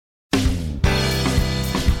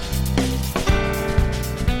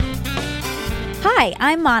Hi,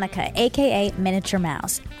 I'm Monica, aka Miniature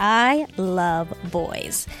Mouse. I love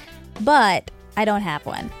boys, but I don't have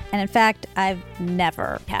one. And in fact, I've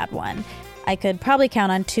never had one. I could probably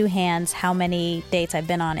count on two hands how many dates I've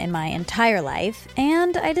been on in my entire life,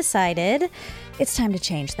 and I decided it's time to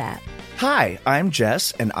change that. Hi, I'm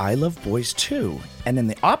Jess, and I love boys too. And in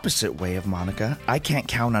the opposite way of Monica, I can't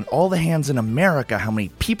count on all the hands in America how many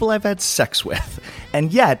people I've had sex with.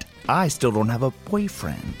 And yet, I still don't have a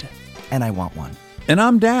boyfriend. And I want one. And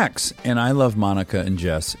I'm Dax, and I love Monica and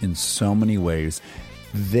Jess in so many ways.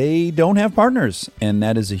 They don't have partners, and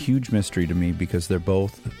that is a huge mystery to me because they're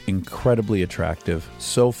both incredibly attractive,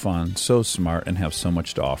 so fun, so smart, and have so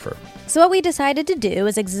much to offer. So what we decided to do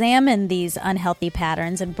is examine these unhealthy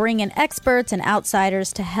patterns and bring in experts and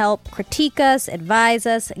outsiders to help critique us, advise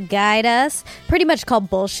us, guide us, pretty much call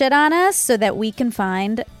bullshit on us so that we can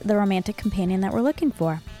find the romantic companion that we're looking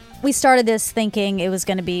for. We started this thinking it was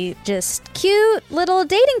going to be just cute little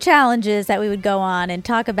dating challenges that we would go on and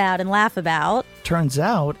talk about and laugh about. Turns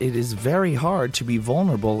out it is very hard to be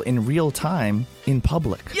vulnerable in real time in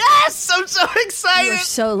public. Yes! I'm so excited! You're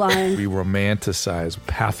so lying. We romanticize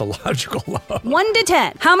pathological love. 1 to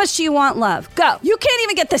 10. How much do you want love? Go. You can't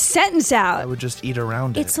even get the sentence I out. would just eat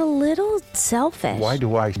around it. It's a little selfish. Why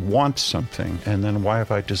do I want something, and then why have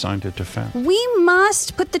I designed it to fail? We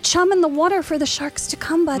must put the chum in the water for the sharks to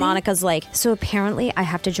come, buddy. Monica's like, so apparently I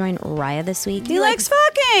have to join Raya this week? He likes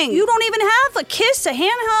fucking. You don't even have a kiss, a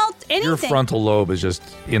handheld, anything. Your frontal lobe is just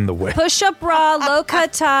in the way. Push-up bra, low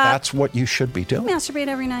cut top. That's what you should be doing. Masturbate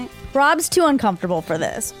every night. Rob's too uncomfortable for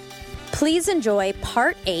this. Please enjoy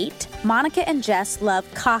Part 8, Monica and Jess Love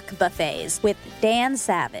Cock Buffets with Dan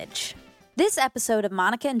Savage. This episode of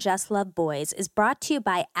Monica and Jess Love Boys is brought to you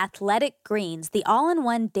by Athletic Greens, the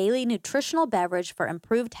all-in-one daily nutritional beverage for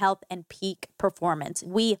improved health and peak performance.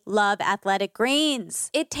 We love Athletic Greens.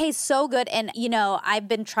 It tastes so good, and I've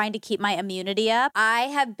been trying to keep my immunity up. I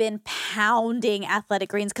have been pounding Athletic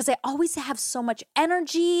Greens because I always have so much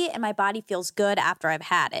energy and my body feels good after I've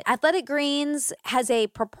had it. Athletic Greens has a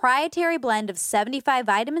proprietary blend of 75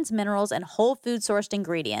 vitamins, minerals, and whole food sourced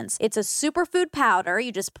ingredients. It's a superfood powder.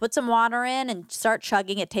 You just put some water in and start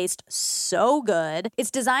chugging. It tastes so good.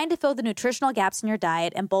 It's designed to fill the nutritional gaps in your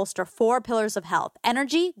diet and bolster 4 pillars of health: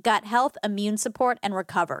 energy, gut health, immune support, and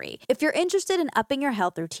recovery. If you're interested in upping your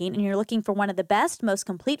health routine and you're looking for one of the best, most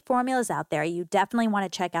complete formulas out there, you definitely want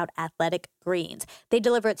to check out Athletic Greens. They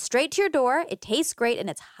deliver it straight to your door. It tastes great and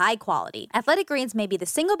it's high quality. Athletic Greens may be the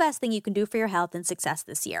single best thing you can do for your health and success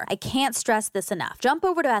this year. I can't stress this enough. Jump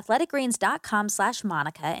over to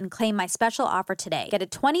athleticgreens.com/Monica and claim my special offer today. Get a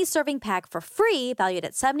 20-serving pack for free, valued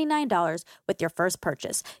at $79 with your first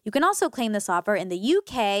purchase. You can also claim this offer in the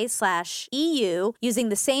UK/EU using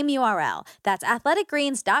the same URL. That's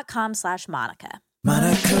athleticgreens.com/Monica.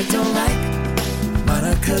 Monica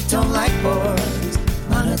don't like boys.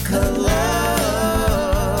 Monica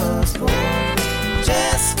loves boys.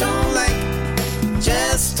 Jess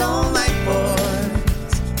don't like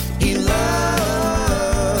boys. He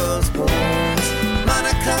loves boys.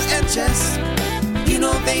 Monica and Jess,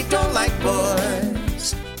 they don't like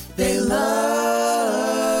boys. They love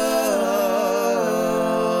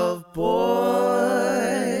boys.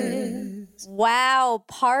 Wow,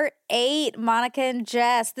 Part 8, Monica and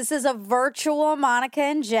Jess. This is a virtual Monica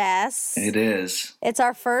and Jess. It is. It's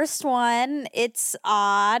our first one. It's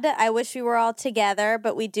odd. I wish we were all together,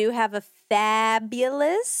 but we do have a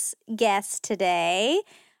fabulous guest today.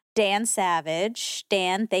 Dan Savage.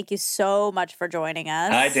 Dan, thank you so much for joining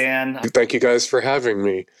us. Hi, Dan. Thank you guys for having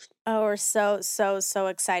me. Oh, we're so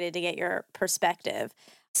excited to get your perspective.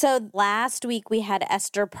 So last week we had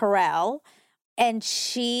Esther Perel, and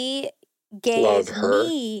she gave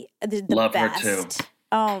me the Love best. her too.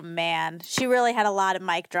 Oh, man. She really had a lot of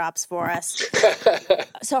mic drops for us.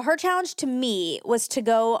 So her challenge to me was to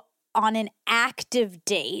go on an active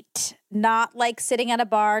date, not like sitting at a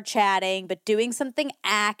bar chatting, but doing something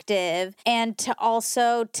active, and to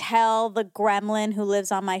also tell the gremlin who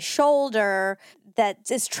lives on my shoulder that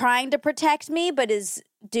is trying to protect me but is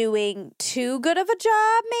doing too good of a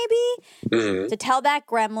job, maybe, to tell that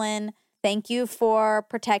gremlin, thank you for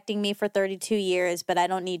protecting me for 32 years, but I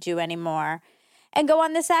don't need you anymore, and go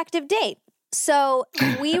on this active date. So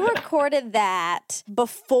we recorded that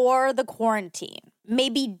before the quarantine,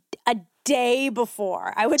 maybe a day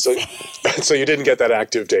before, I would say. So you didn't get that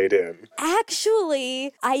active date in?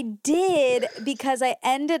 Actually, I did, because I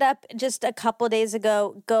ended up just a couple days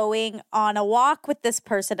ago going on a walk with this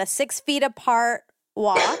person, a 6 feet apart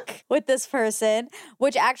walk with this person,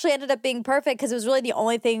 which actually ended up being perfect because it was really the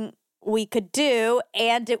only thing we could do,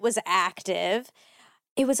 and it was active.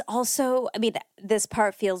 It was also, I mean, this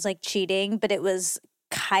part feels like cheating, but it was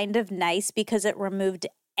kind of nice because it removed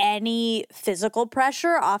any physical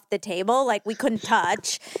pressure off the table. Like, we couldn't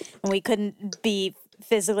touch and we couldn't be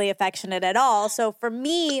physically affectionate at all. So for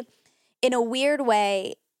me, in a weird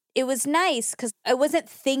way, it was nice because I wasn't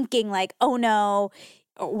thinking like, oh no,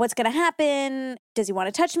 what's going to happen? Does he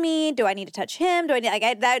want to touch me? Do I need to touch him? Do I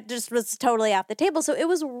need, that just was totally off the table. So it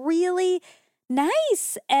was really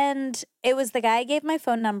nice. And it was the guy I gave my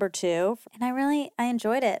phone number to. And I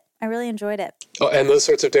enjoyed it. I really enjoyed it. Oh, and those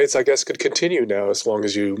sorts of dates, I guess, could continue now as long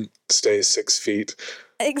as you stay 6 feet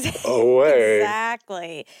away.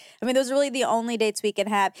 Exactly. I mean, those are really the only dates we can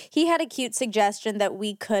have. He had a cute suggestion that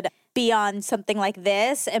we could be on something like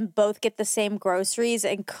this and both get the same groceries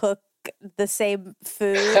and cook the same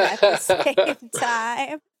food at the same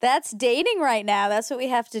time. That's dating right now. That's what we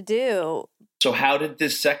have to do. So how did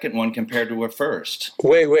this second one compare to a first?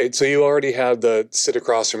 Wait. So you already had the sit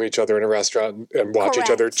across from each other in a restaurant and watch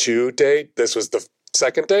each other chew date? This was the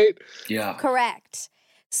second date? Yeah. Correct.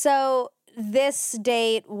 So this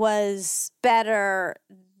date was better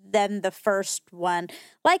than the first one.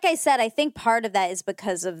 Like I said, I think part of that is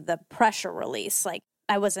because of the pressure release. Like,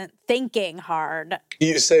 I wasn't thinking hard.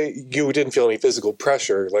 You say you didn't feel any physical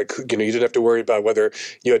pressure. Like, you didn't have to worry about whether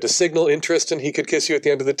you had to signal interest and he could kiss you at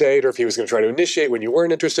the end of the date or if he was going to try to initiate when you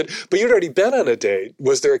weren't interested. But you'd already been on a date.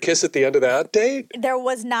 Was there a kiss at the end of that date? There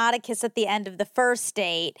was not a kiss at the end of the first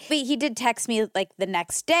date. But he did text me like the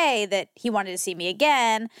next day that he wanted to see me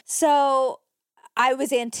again. So I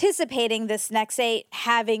was anticipating this next date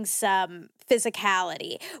having some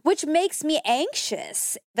physicality, which makes me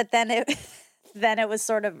anxious. But then it was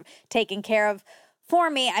sort of taken care of for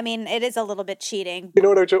me. I mean, it is a little bit cheating. You know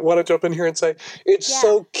what I want to jump in here and say? It's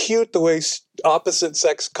so cute the way opposite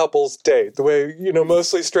sex couples date, the way,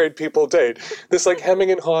 mostly straight people date. This like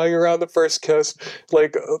hemming and hawing around the first kiss.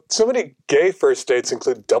 Like so many gay first dates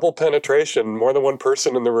include double penetration, more than one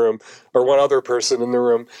person in the room or one other person in the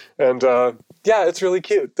room. And it's really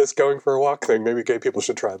cute. This going for a walk thing. Maybe gay people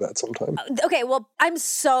should try that sometime. Okay, well, I'm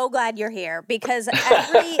so glad you're here because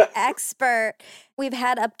every expert we've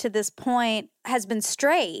had up to this point has been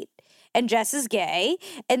straight. And Jess is gay.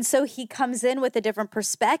 And so he comes in with a different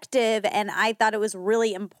perspective. And I thought it was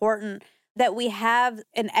really important that we have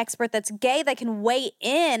an expert that's gay that can weigh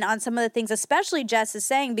in on some of the things, especially Jess is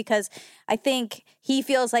saying, because I think he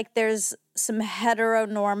feels like there's some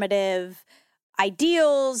heteronormative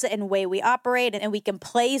ideals and way we operate, and we can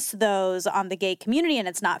place those on the gay community, and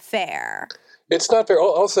it's not fair. It's not fair.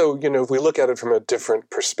 Also, if we look at it from a different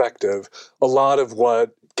perspective, a lot of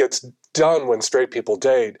what gets done when straight people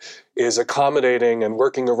date is accommodating and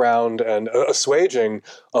working around and assuaging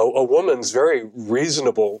a woman's very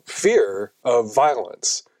reasonable fear of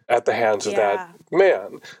violence at the hands of that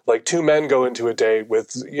man. Like two men go into a date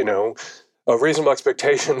with, a reasonable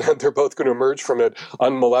expectation that they're both going to emerge from it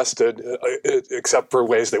unmolested, except for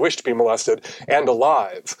ways they wish to be molested, and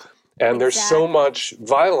alive. And there's so much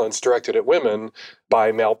violence directed at women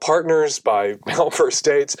by male partners, by male first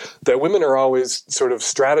dates, that women are always sort of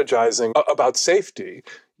strategizing about safety.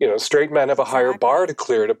 Straight men have a higher bar to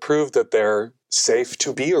clear to prove that they're safe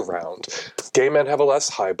to be around. Gay men have a less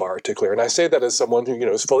high bar to clear. And I say that as someone who,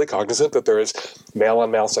 is fully cognizant that there is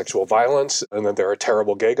male-on-male sexual violence and that there are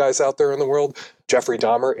terrible gay guys out there in the world. Jeffrey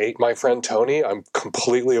Dahmer ate my friend Tony. I'm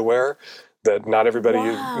completely aware that not everybody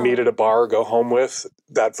you meet at a bar or go home with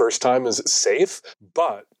that first time is safe.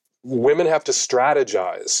 But women have to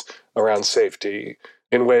strategize around safety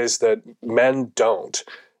in ways that men don't.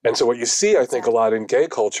 And so what you see, I think, a lot in gay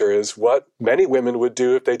culture is what many women would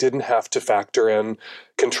do if they didn't have to factor in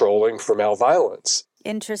controlling for male violence.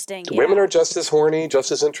 Interesting. Women are just as horny,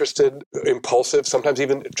 just as interested, impulsive, sometimes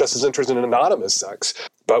even just as interested in anonymous sex.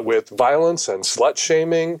 But with violence and slut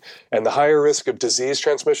shaming and the higher risk of disease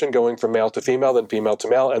transmission going from male to female than female to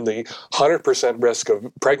male and the 100% risk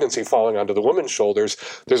of pregnancy falling onto the woman's shoulders,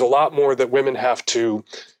 there's a lot more that women have to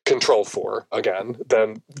control for, again,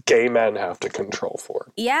 than gay men have to control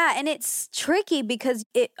for. Yeah, and it's tricky because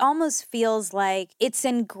it almost feels like it's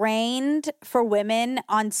ingrained for women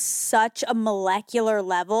on such a molecular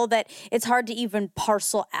level that it's hard to even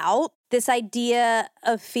parcel out. This idea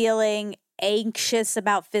of feeling anxious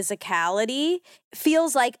about physicality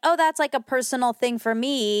feels like, oh, that's like a personal thing for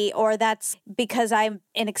me, or that's because I'm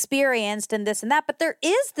inexperienced and this and that. But there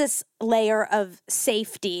is this layer of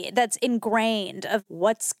safety that's ingrained of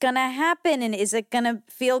what's going to happen, and is it going to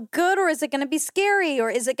feel good, or is it going to be scary, or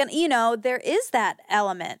is it going to, there is that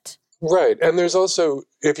element. Right. And there's also,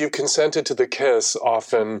 if you've consented to the kiss,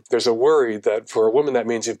 often there's a worry that for a woman that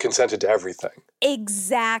means you've consented to everything.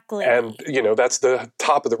 Exactly. And, that's the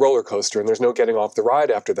top of the roller coaster, and there's no getting off the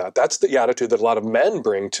ride after that. That's the attitude that a lot of men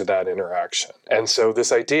bring to that interaction. And so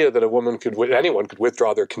this idea that anyone could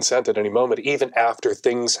withdraw their consent at any moment, even after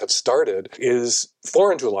things have started, is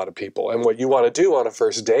foreign to a lot of people. And what you want to do on a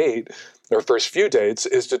first date or first few dates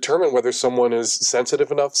is determine whether someone is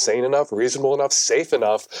sensitive enough, sane enough, reasonable enough, safe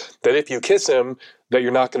enough that if you kiss him, that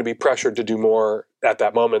you're not going to be pressured to do more at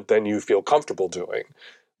that moment than you feel comfortable doing.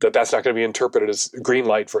 That's not going to be interpreted as green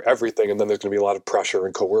light for everything, and then there's going to be a lot of pressure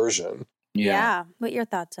and coercion. Yeah. What your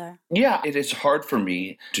thoughts are? Yeah, it is hard for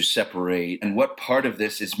me to separate. And what part of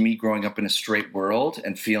this is me growing up in a straight world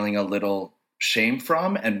and feeling a little shame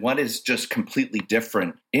from, and what is just completely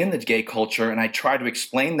different in the gay culture. And I try to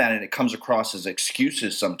explain that, and it comes across as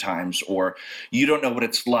excuses sometimes, or you don't know what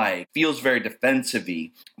it's like. Feels very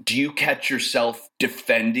defensive-y. Do you catch yourself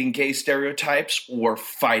defending gay stereotypes or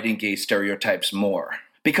fighting gay stereotypes more?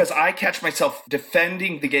 Because I catch myself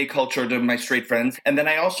defending the gay culture to my straight friends, and then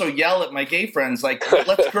I also yell at my gay friends, like,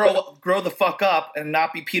 let's grow the fuck up and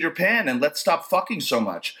not be Peter Pan, and let's stop fucking so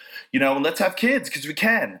much, and let's have kids because we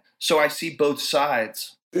can. So I see both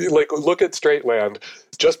sides. Like, look at straight land.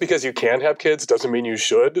 Just because you can have kids doesn't mean you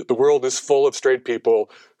should. The world is full of straight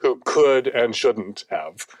people who could and shouldn't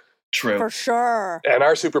have. True. For sure. And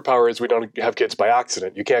our superpower is we don't have kids by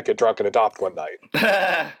accident. You can't get drunk and adopt one night.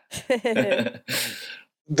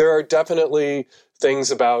 There are definitely things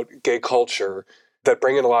about gay culture that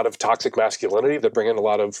bring in a lot of toxic masculinity, that bring in a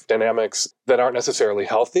lot of dynamics that aren't necessarily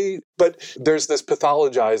healthy. But there's this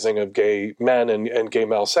pathologizing of gay men and gay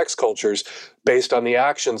male sex cultures based on the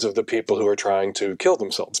actions of the people who are trying to kill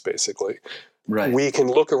themselves, basically. Right. We can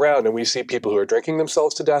look around and we see people who are drinking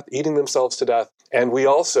themselves to death, eating themselves to death, and we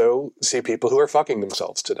also see people who are fucking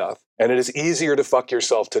themselves to death. And it is easier to fuck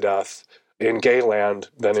yourself to death in gay land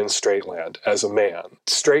than in straight land as a man.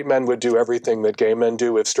 Straight men would do everything that gay men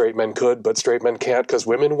do if straight men could, but straight men can't because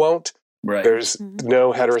women won't. Right. There's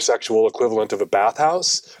no heterosexual equivalent of a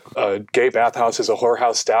bathhouse. A gay bathhouse is a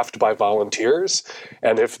whorehouse staffed by volunteers.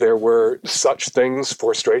 And if there were such things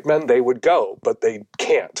for straight men, they would go, but they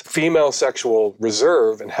can't. Female sexual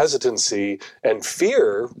reserve and hesitancy and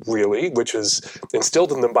fear, really, which is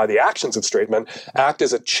instilled in them by the actions of straight men, act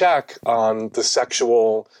as a check on the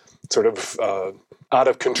sexual sort of out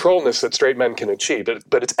of controlness that straight men can achieve,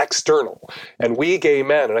 but it's external. And we gay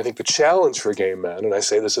men, and I think the challenge for gay men, and I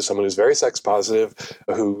say this as someone who's very sex positive,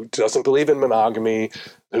 who doesn't believe in monogamy,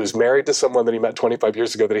 who's married to someone that he met 25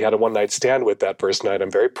 years ago that he had a one-night stand with that first night. I'm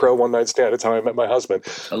very pro one-night stand. It's how I met my husband.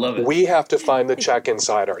 I love it. We have to find the check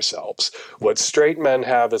inside ourselves. What straight men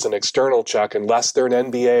have is an external check, unless they're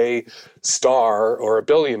an NBA star or a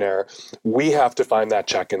billionaire. We have to find that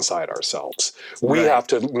check inside ourselves. We have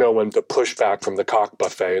to know when to push back from the cock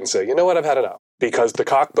buffet and say, you know what, I've had enough. Because the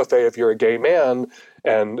cock buffet, if you're a gay man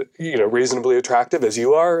and, reasonably attractive as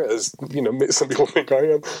you are, as, some people think I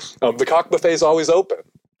am, the cock buffet is always open.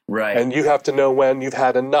 Right. And you have to know when you've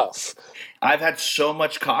had enough. I've had so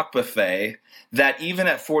much cock buffet that even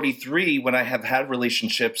at 43, when I have had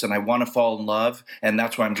relationships and I want to fall in love, and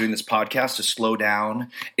that's why I'm doing this podcast to slow down,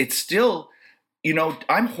 it's still,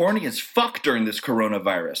 I'm horny as fuck during this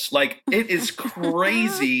coronavirus. Like, it is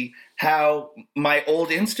crazy how my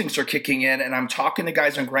old instincts are kicking in, and I'm talking to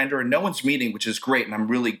guys on Grindr and no one's meeting, which is great, and I'm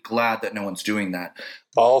really glad that no one's doing that.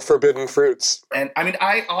 All forbidden fruits. And I mean,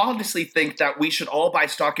 I honestly think that we should all buy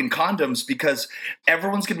stock in condoms because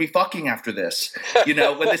everyone's going to be fucking after this, when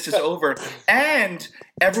this is over. And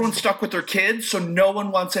everyone's stuck with their kids, so no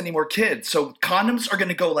one wants any more kids. So condoms are going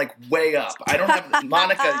to go like way up. I don't have,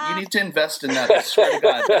 Monica, you need to invest in that. I swear to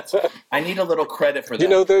God. I need a little credit for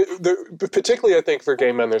that. Particularly I think for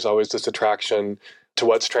gay men, there's always this attraction to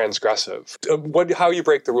what's transgressive, how you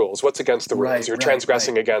break the rules, what's against the rules. You're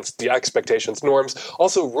transgressing against the expectations, norms,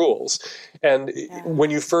 also rules. And when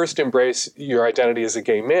you first embrace your identity as a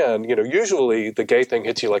gay man, usually the gay thing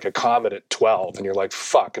hits you like a comet at 12 and you're like,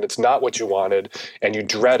 fuck, and it's not what you wanted and you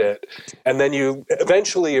dread it. And then you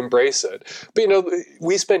eventually embrace it. But,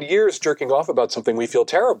 we spend years jerking off about something we feel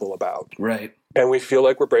terrible about. Right. And we feel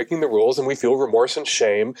like we're breaking the rules and we feel remorse and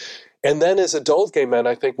shame. And then as adult gay men,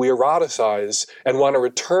 I think we eroticize and want to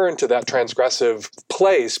return to that transgressive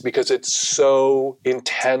place because it's so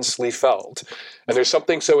intensely felt. And there's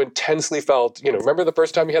something so intensely felt, remember the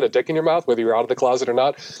first time you had a dick in your mouth, whether you're out of the closet or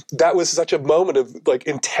not? That was such a moment of like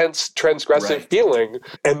intense transgressive feeling.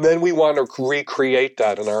 And then we want to recreate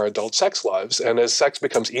that in our adult sex lives. And as sex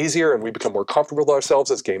becomes easier and we become more comfortable with ourselves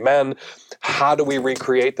as gay men, how do we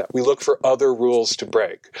recreate that? We look for other rules to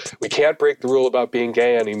break. We can't break the rule about being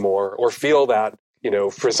gay anymore or feel that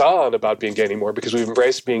frisson about being gay anymore because we've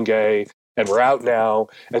embraced being gay and we're out now.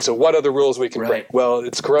 And so what are the rules we can break? Well,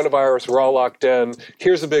 it's coronavirus. We're all locked in.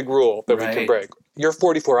 Here's a big rule that we can break. You're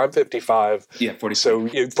 44. I'm 55. Yeah, 43. So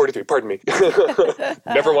 43. Pardon me.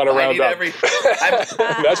 Never want to round up.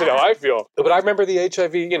 Imagine how I feel. But I remember the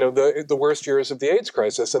HIV, the worst years of the AIDS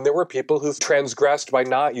crisis, and there were people who've transgressed by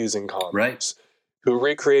not using condoms. Right. Who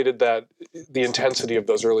recreated the intensity of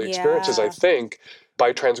those early experiences, I think,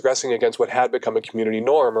 by transgressing against what had become a community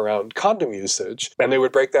norm around condom usage, and they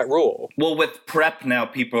would break that rule. Well, with PrEP now,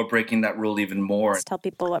 people are breaking that rule even more. Let's tell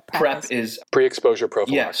people what PrEP is. Pre-exposure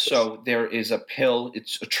prophylaxis. Yes, so there is a pill,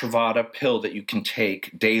 it's a Truvada pill that you can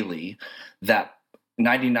take daily that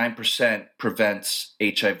 99% prevents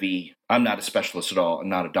HIV. I'm not a specialist at all. I'm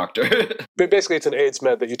not a doctor. But basically, it's an AIDS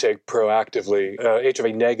med that you take proactively.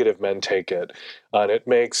 HIV negative men take it, and it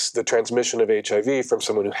makes the transmission of HIV from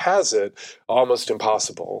someone who has it almost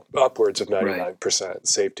impossible, upwards of 99%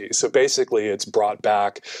 safety. So basically, it's brought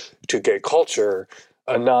back to gay culture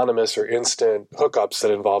anonymous or instant hookups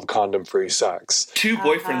that involve condom-free sex. 2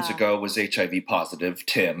 boyfriends ago was HIV positive,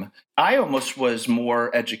 Tim. I almost was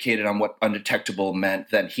more educated on what undetectable meant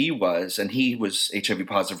than he was, and he was HIV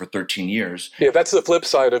positive for 13 years. Yeah, that's the flip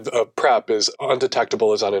side of PrEP is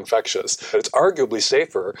undetectable is uninfectious. It's arguably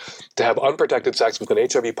safer to have unprotected sex with an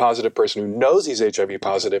HIV positive person who knows he's HIV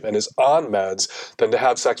positive and is on meds than to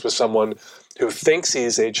have sex with someone who thinks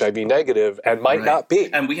he's HIV negative and might not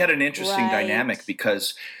be. And we had an interesting dynamic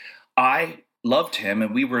because I loved him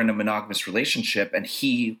and we were in a monogamous relationship and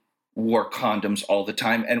he wore condoms all the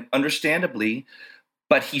time, and understandably,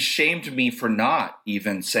 but he shamed me for not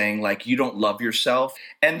even saying, like, you don't love yourself.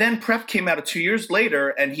 And then PrEP came out 2 years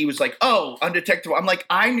later, and he was like, oh, undetectable. I'm like,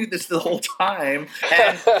 I knew this the whole time,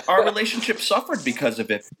 and our relationship suffered because of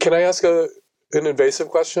it. Can I ask an invasive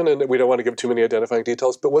question? And we don't want to give too many identifying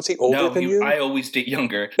details, but was he older than you? I always date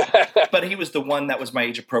younger. But he was the one that was my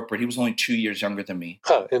age appropriate. He was only 2 years younger than me.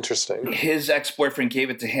 Huh, interesting. His ex-boyfriend gave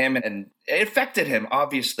it to him, and it affected him,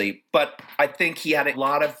 obviously. But I think he had a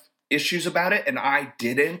lot of issues about it, and I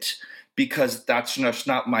didn't, because that's just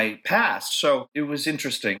not my past. So it was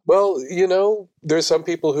interesting. Well, there's some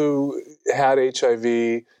people who had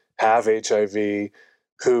HIV, have HIV,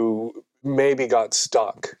 who maybe got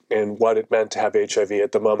stuck in what it meant to have HIV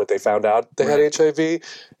at the moment they found out they had HIV,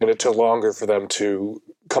 and it took longer for them to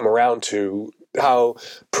come around to how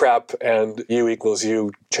PrEP and U equals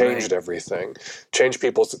U changed everything, changed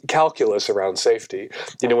people's calculus around safety.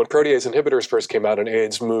 When protease inhibitors first came out and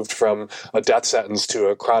AIDS moved from a death sentence to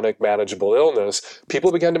a chronic manageable illness,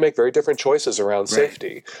 people began to make very different choices around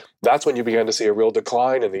safety. That's when you began to see a real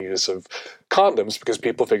decline in the use of condoms because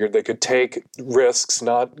people figured they could take risks,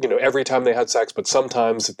 not, every time they had sex, but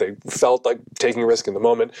sometimes if they felt like taking a risk in the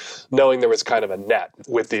moment, knowing there was kind of a net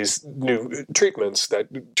with these new treatments that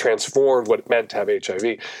transformed what it meant to have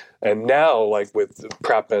HIV. And now, like with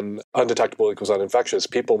PrEP and undetectable equals uninfectious,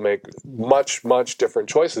 people make much, much different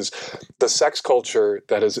choices. The sex culture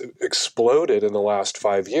that has exploded in the last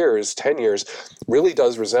 5 years, 10 years, really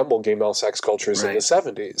does resemble gay male sex cultures in the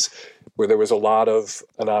 70s, where there was a lot of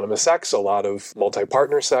anonymous sex, a lot of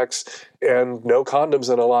multi-partner sex, and no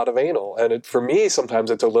condoms and a lot of anal. And for me,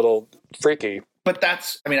 sometimes it's a little freaky. But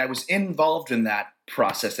I was involved in that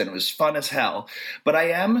process, and it was fun as hell. But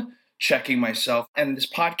I am checking myself. And this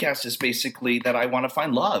podcast is basically that I want to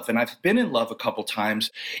find love. And I've been in love a couple times.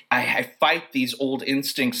 I fight these old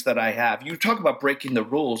instincts that I have. You talk about breaking the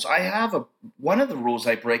rules. One of the rules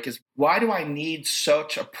I break is, why do I need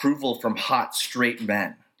such approval from hot straight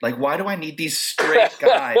men? Like, why do I need these straight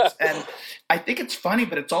guys? And I think it's funny,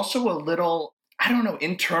 but it's also a little, I don't know,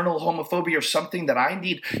 internal homophobia or something that I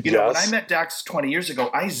need. When I met Dax 20 years ago,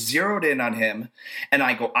 I zeroed in on him and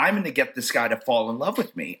I go, I'm going to get this guy to fall in love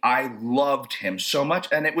with me. I loved him so much.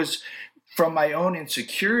 And it was from my own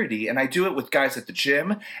insecurity. And I do it with guys at the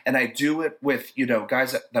gym, and I do it with,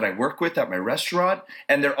 guys that I work with at my restaurant,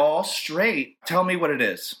 and they're all straight. Tell me what it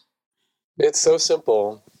is. It's so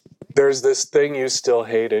simple. There's this thing you still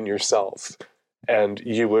hate in yourself. And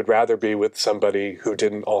you would rather be with somebody who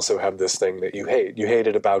didn't also have this thing that you hate. You hate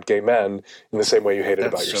it about gay men in the same way you hate it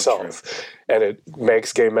about yourself. True. And it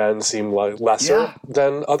makes gay men seem lesser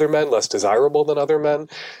than other men, less desirable than other men.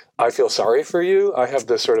 I feel sorry for you. I have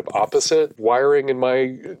this sort of opposite wiring in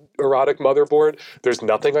my erotic motherboard. There's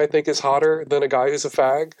nothing I think is hotter than a guy who's a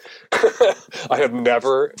fag. I have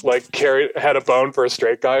never had a bone for a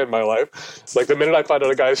straight guy in my life. Like the minute I find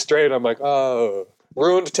out a guy's straight, I'm like, oh.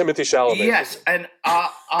 Ruined Timothy Chalamet. Yes, and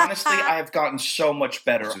honestly, I have gotten so much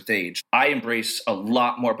better with age. I embrace a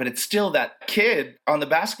lot more, but it's still that kid on the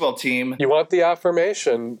basketball team. You want the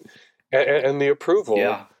affirmation and the approval.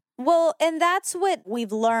 Yeah. Well, and that's what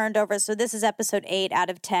we've learned over. So this is episode 8 out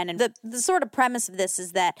of 10. And the sort of premise of this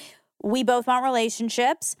is that we both want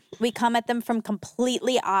relationships. We come at them from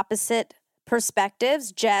completely opposite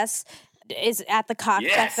perspectives. Jess is at the cock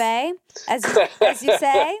buffet, as you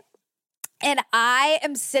say. And I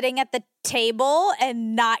am sitting at the table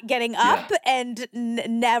and not getting up and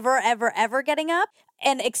never, ever, ever getting up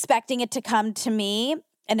and expecting it to come to me.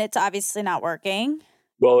 And it's obviously not working.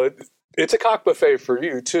 Well, it's a cock buffet for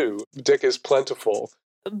you, too. Dick is plentiful.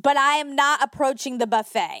 But I am not approaching the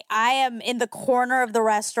buffet. I am in the corner of the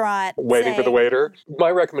restaurant. Waiting for the waiter. My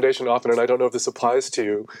recommendation often, and I don't know if this applies to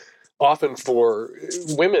you, often for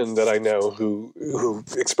women that I know who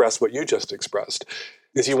express what you just expressed,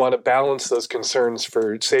 is you want to balance those concerns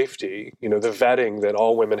for safety, the vetting that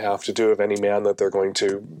all women have to do of any man that they're going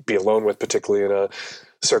to be alone with, particularly in a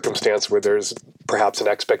circumstance where there's perhaps an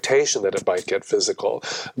expectation that it might get physical.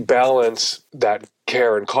 Balance that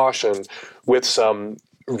care and caution with some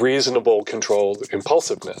reasonable, controlled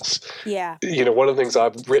impulsiveness. Yeah. One of the things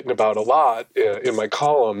I've written about a lot in my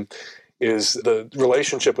column is the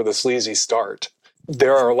relationship with a sleazy start.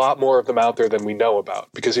 There are a lot more of them out there than we know about.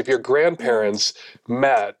 Because if your grandparents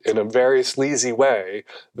met in a very sleazy way,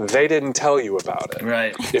 they didn't tell you about it.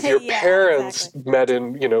 Right. If your parents met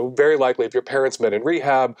in, very likely if your parents met in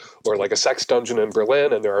rehab or like a sex dungeon in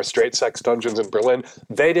Berlin, and there are straight sex dungeons in Berlin,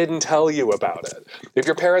 they didn't tell you about it. If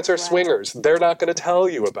your parents are swingers, they're not going to tell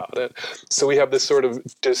you about it. So we have this sort of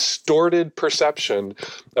distorted perception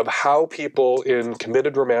of how people in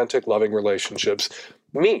committed romantic loving relationships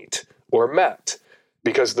meet or met.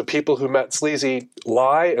 Because the people who met sleazy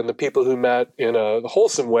lie, and the people who met in a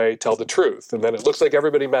wholesome way tell the truth. And then it looks like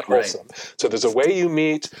everybody met wholesome. Right. So there's a way you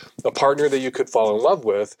meet a partner that you could fall in love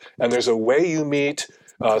with, and there's a way you meet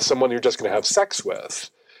someone you're just going to have sex with.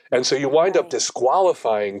 And so you wind up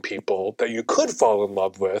disqualifying people that you could fall in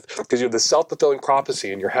love with because you have this self-fulfilling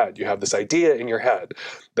prophecy in your head. You have this idea in your head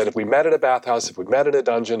that if we met at a bathhouse, if we met in a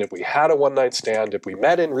dungeon, if we had a one-night stand, if we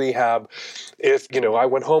met in rehab, if, I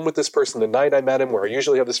went home with this person the night I met him, where I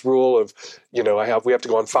usually have this rule of, we have to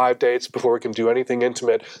go on 5 dates before we can do anything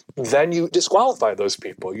intimate, then you disqualify those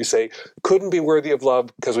people. You say, couldn't be worthy of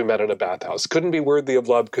love because we met in a bathhouse. Couldn't be worthy of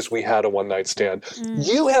love because we had a one-night stand.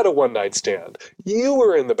 You had a one-night stand. You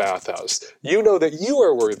were in the bathhouse. You know that you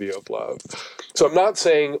are worthy of love. So I'm not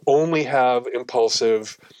saying only have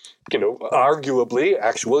impulsive, arguably,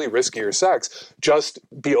 actually riskier sex. Just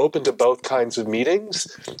be open to both kinds of meetings.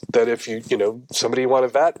 That if somebody you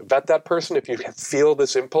want to vet that person. If you feel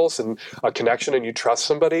this impulse and a connection and you trust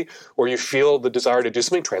somebody, or you feel the desire to do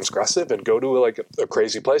something transgressive and go to a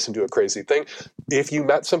crazy place and do a crazy thing, if you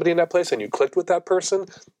met somebody in that place and you clicked with that person,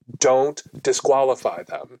 don't disqualify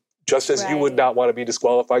them. Just as you would not want to be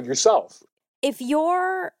disqualified yourself. If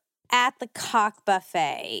you're at the cock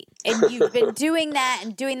buffet and you've been doing that,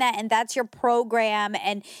 and that's your program,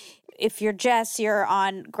 and if you're Jess, you're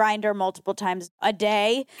on Grindr multiple times a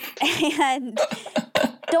day, and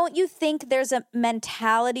don't you think there's a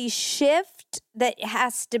mentality shift that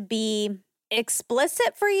has to be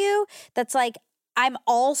explicit for you? That's like, I'm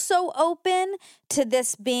also open to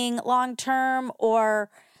this being long-term, or...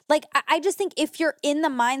 I just think if you're in the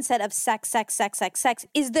mindset of sex,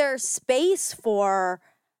 is there space for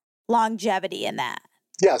longevity in that?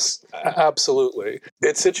 Yes, absolutely.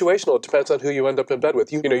 It's situational. It depends on who you end up in bed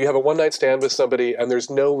with. You have a one-night stand with somebody and there's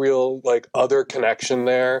no real other connection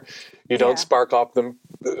there. You don't spark off them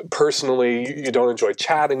personally. You don't enjoy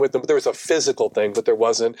chatting with them. There was a physical thing, but there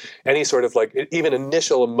wasn't any sort of even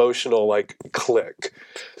initial emotional click.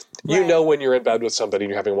 You know when you're in bed with somebody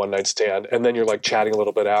and you're having a one-night stand, and then you're chatting a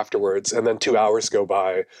little bit afterwards, and then 2 hours go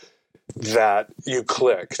by that you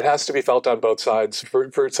click. It has to be felt on both sides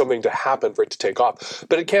for something to happen, for it to take off.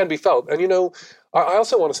 But it can be felt. And I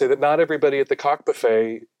also want to say that not everybody at the cock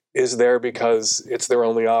buffet is there because it's their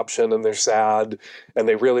only option and they're sad and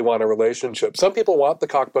they really want a relationship. Some people want the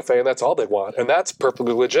cock buffet and that's all they want, and that's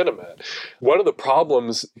perfectly legitimate. One of the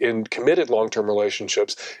problems in committed long-term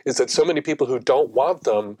relationships is that so many people who don't want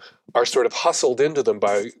them are sort of hustled into them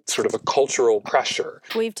by sort of a cultural pressure.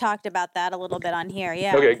 We've talked about that a little bit on here,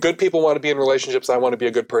 yeah. Okay, good people want to be in relationships. I want to be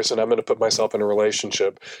a good person. I'm going to put myself in a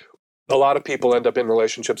relationship. A lot of people end up in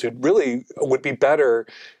relationships who really would be better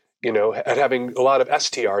at having a lot of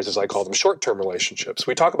STRs, as I call them, short-term relationships.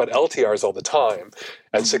 We talk about LTRs all the time,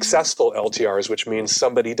 and successful LTRs, which means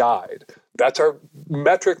somebody died. That's our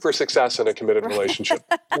metric for success in a committed relationship.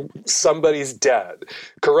 Somebody's dead.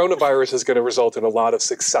 Coronavirus is going to result in a lot of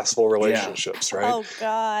successful relationships, right? Oh,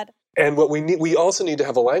 God. And what we also need to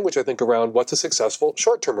have a language, I think, around what's a successful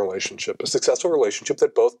short-term relationship, a successful relationship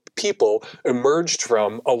that both people emerged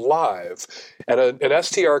from alive. And an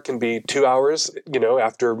STR can be 2 hours,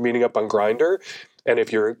 after meeting up on Grindr. And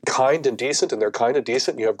if you're kind and decent and they're kind and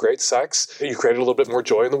decent and you have great sex, you create a little bit more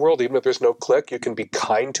joy in the world. Even if there's no click, you can be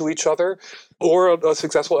kind to each other. Or a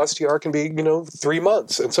successful STR can be, 3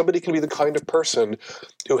 months. And somebody can be the kind of person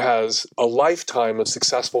who has a lifetime of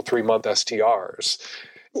successful 3-month STRs.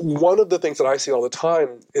 One of the things that I see all the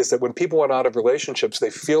time is that when people want out of relationships, they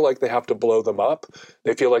feel like they have to blow them up.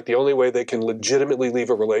 They feel like the only way they can legitimately leave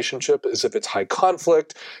a relationship is if it's high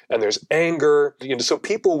conflict and there's anger. So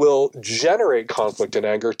people will generate conflict and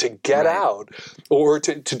anger to get out, or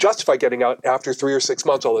to justify getting out after 3 or 6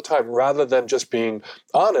 months all the time, rather than just being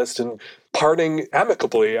honest and parting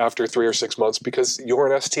amicably after 3 or 6 months because you're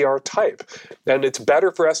an STR type. And it's better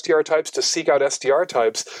for STR types to seek out STR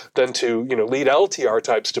types than to, lead LTR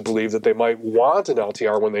types to believe that they might want an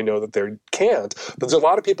LTR when they know that they can't. But there's a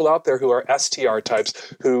lot of people out there who are STR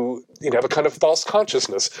types who, have a kind of false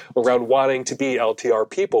consciousness around wanting to be LTR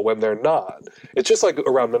people when they're not. It's just like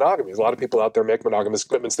around monogamy. A lot of people out there make monogamous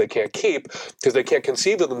commitments they can't keep because they can't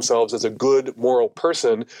conceive of themselves as a good moral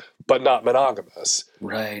person, but not monogamous.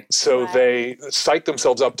 Right. So they psych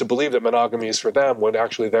themselves up to believe that monogamy is for them when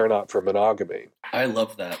actually they're not for monogamy. I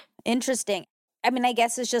love that. Interesting. I mean, I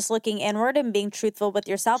guess it's just looking inward and being truthful with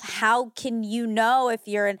yourself. How can you know if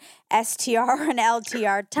you're an STR or an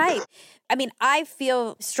LTR type? I mean, I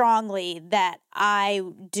feel strongly that I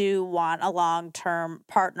do want a long-term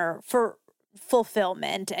partner for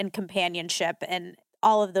fulfillment and companionship and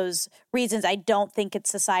all of those reasons. I don't think it's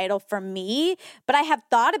societal for me, but I have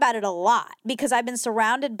thought about it a lot because I've been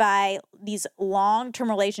surrounded by these long-term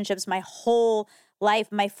relationships my whole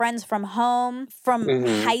life. My friends from home, from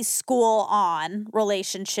high school on,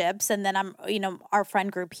 relationships. And then our friend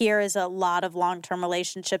group here is a lot of long-term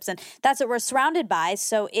relationships. And that's what we're surrounded by.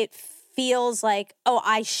 So it feels like,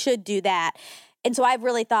 I should do that. And so I've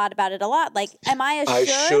really thought about it a lot. Like, am I I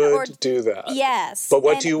should do that. Yes. But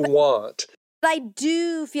what do you want? But I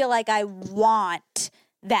do feel like I want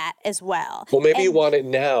that as well. Well, maybe you want it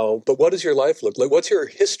now, but what does your life look like? What's your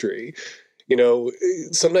history?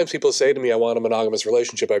 Sometimes people say to me, I want a monogamous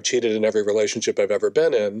relationship. I've cheated in every relationship I've ever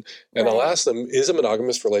been in. And I'll ask them, is a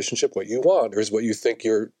monogamous relationship what you want, or is what you think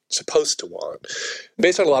you're supposed to want?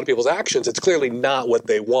 Based on a lot of people's actions, it's clearly not what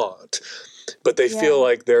they want. But they feel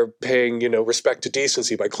like they're paying, respect to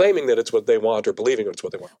decency by claiming that it's what they want or believing it's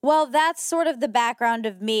what they want. Well, that's sort of the background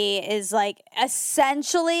of me is like,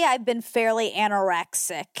 essentially, I've been fairly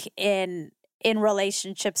anorexic in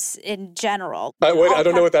relationships in general. I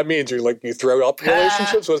don't know what that means. You throw up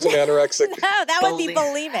relationships? What's an anorexic? No, that would be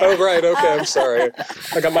bulimic. Oh, right. Okay. I'm sorry.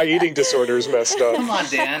 I got my eating disorders messed up. Come on,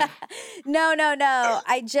 Dan. No.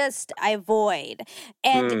 I avoid.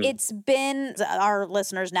 And it's been, our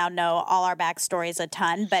listeners now know all our backstories a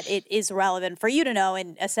ton, but it is relevant for you to know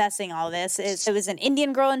in assessing all this. It was an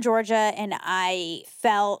Indian girl in Georgia, and I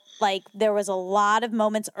felt like there was a lot of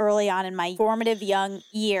moments early on in my formative young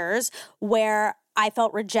years where I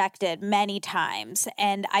felt rejected many times.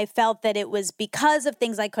 And I felt that it was because of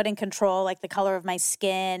things I couldn't control, like the color of my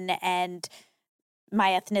skin and my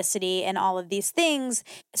ethnicity and all of these things.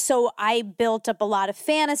 So I built up a lot of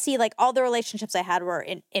fantasy. Like all the relationships I had were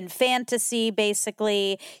in fantasy,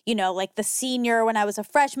 basically, like the senior when I was a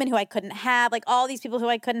freshman who I couldn't have, like all these people who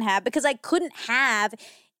I couldn't have because I couldn't have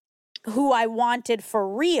who I wanted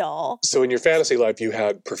for real. So in your fantasy life, you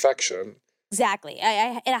had perfection. Exactly.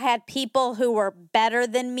 I had people who were better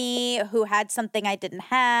than me, who had something I didn't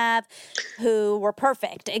have, who were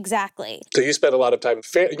perfect. Exactly. So you spend a lot of time,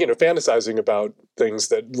 fantasizing about things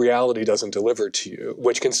that reality doesn't deliver to you,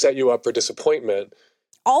 which can set you up for disappointment.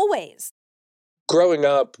 Always. Growing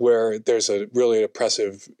up where there's a really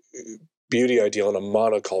oppressive beauty ideal in a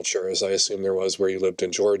monoculture, as I assume there was where you lived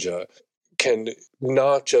in Georgia, can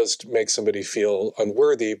not just make somebody feel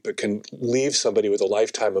unworthy, but can leave somebody with a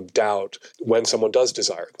lifetime of doubt when someone does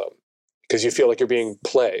desire them. Because you feel like you're being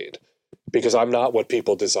played, because I'm not what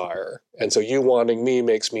people desire. And so you wanting me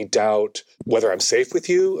makes me doubt whether I'm safe with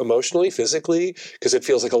you emotionally, physically, because it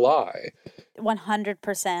feels like a lie.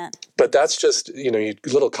 100%. But that's just,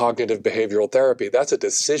 little cognitive behavioral therapy. That's a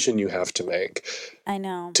decision you have to make. I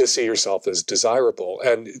know. To see yourself as desirable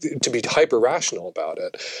and to be hyper rational about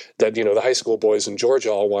it. That, the high school boys in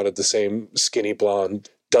Georgia all wanted the same skinny blonde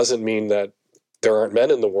doesn't mean that there aren't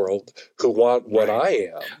men in the world who want what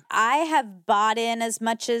I am. I have bought in as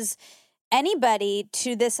much as anybody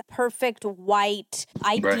to this perfect white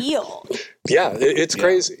ideal. Yeah, it's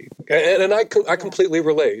crazy. And I completely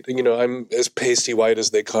relate. You know, I'm as pasty white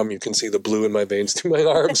as they come. You can see the blue in my veins through my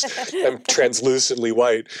arms. I'm translucently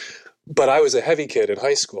white. But I was a heavy kid in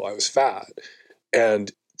high school. I was fat.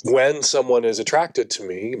 And when someone is attracted to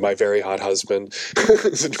me, my very hot husband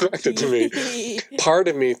is attracted to me, part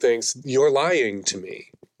of me thinks, you're lying to me.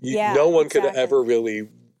 No one could ever really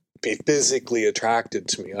be physically attracted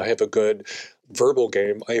to me. I have a good verbal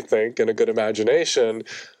game, I think, and a good imagination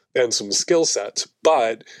and some skill sets.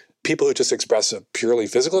 But people who just express a purely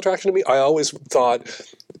physical attraction to me, I always thought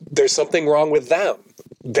there's something wrong with them.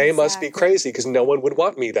 They must be crazy because no one would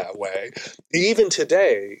want me that way. Even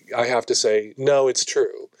today, I have to say, no, it's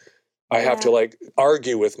true. I have to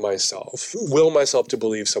argue with myself, will myself to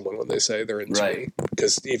believe someone when they say they're into me.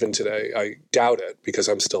 Because even today, I doubt it because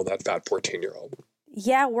I'm still that fat 14-year-old.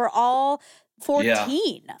 Yeah, we're all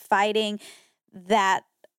 14 fighting that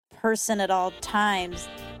person at all times.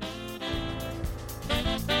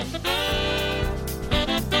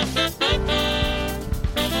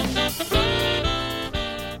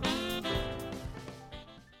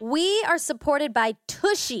 We are supported by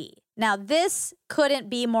Tushy. Now, this couldn't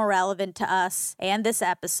be more relevant to us and this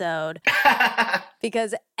episode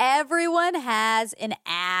because everyone has an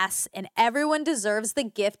ass and everyone deserves the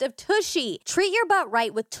gift of Tushy. Treat your butt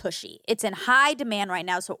right with Tushy. It's in high demand right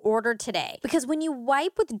now, so order today. Because when you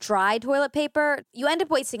wipe with dry toilet paper, you end up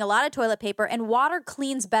wasting a lot of toilet paper and water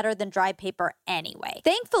cleans better than dry paper anyway.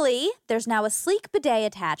 Thankfully, there's now a sleek bidet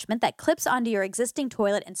attachment that clips onto your existing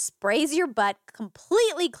toilet and sprays your butt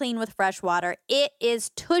completely clean with fresh water. It is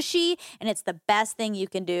Tushy, and it's the best thing you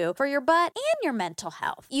can do for your butt and your mental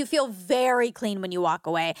health. You feel very clean when you walk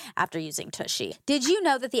away after using Tushy. Did you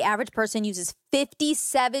know that the average person uses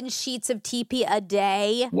 57 sheets of TP a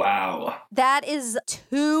day? Wow. That is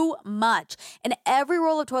too much. And every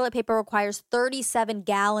roll of toilet paper requires 37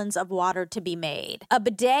 gallons of water to be made. A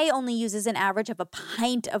bidet only uses an average of a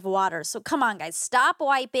pint of water. So come on, guys, stop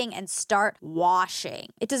wiping and start washing.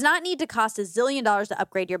 It does not need to cost $1 zillion to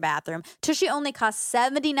upgrade your bathroom. Tushy only costs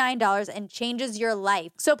 $79 and changes your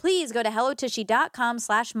life. So please go to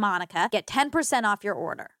hellotushy.com/Monica. Get 10% off your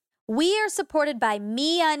order. We are supported by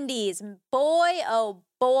MeUndies. Boy, oh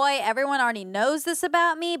boy, everyone already knows this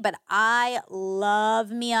about me, but I love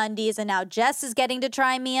MeUndies, and now Jess is getting to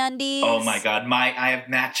try MeUndies. Oh my God, I have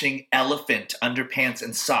matching elephant underpants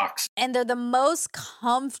and socks. And they're the most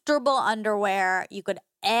comfortable underwear you could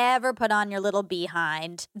ever put on your little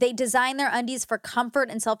behind. They design their undies for comfort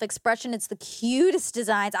and self-expression. It's the cutest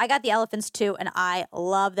designs. I got the elephants too, and I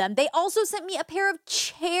love them. They also sent me a pair of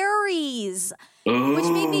cherries, which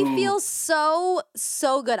made me feel so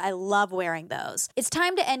good. I love wearing those. It's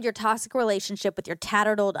time to end your toxic relationship with your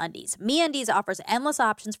tattered old undies. MeUndies offers endless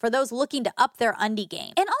options for those looking to up their undie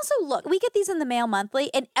game. And also, look, we get these in the mail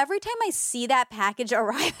monthly, and every time I see that package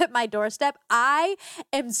arrive at my doorstep, I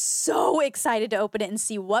am so excited to open it and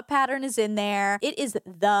see what pattern is in there. It is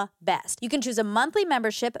the best. You can choose a monthly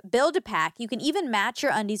membership, build a pack. You can even match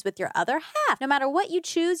your undies with your other half. No matter what you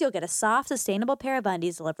choose, you'll get a soft, sustainable pair of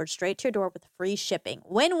undies delivered straight to your door with free shipping.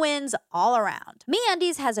 Win-wins all around.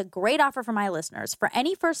 MeUndies has a great offer for my listeners. For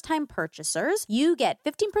any first-time purchasers, you get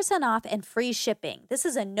 15% off and free shipping. This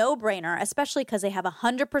is a no-brainer, especially because they have a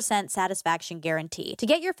 100% satisfaction guarantee. To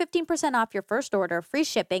get your 15% off your first order, free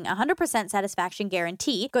shipping, 100% satisfaction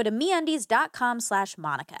guarantee, go to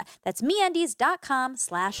MeUndies.com/Monica. That's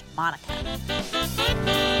MeUndies.com/Monica.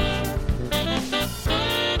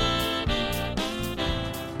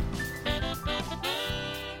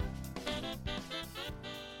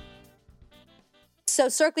 So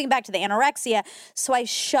circling back to the anorexia, so I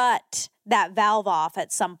shut that valve off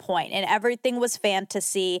at some point, and everything was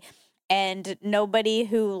fantasy, and nobody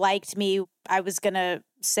who liked me I was going to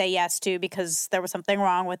say yes to because there was something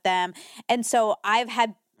wrong with them. And so I've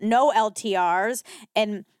had no LTRs,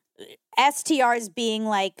 and STRs being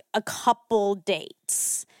like a couple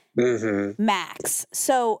dates max.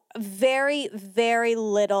 So very, very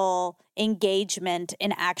little engagement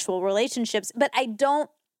in actual relationships. But I don't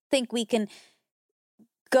think we can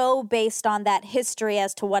go based on that history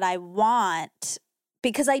as to what I want,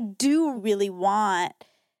 because I do really want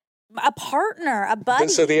a partner, a buddy.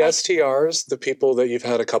 And so the STRs, the people that you've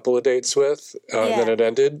had a couple of dates with, then it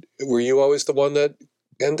ended, were you always the one that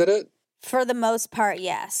ended it? For the most part,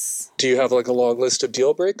 yes. Do you have like a long list of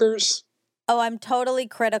deal breakers? Oh, I'm totally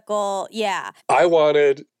critical. Yeah. I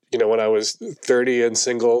wanted, when I was 30 and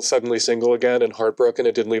single, suddenly single again and heartbroken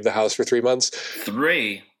and didn't leave the house for 3 months.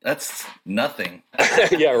 3? That's nothing.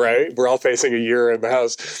 Yeah, right. We're all facing a year in the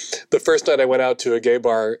house. The first night I went out to a gay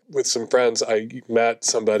bar with some friends, I met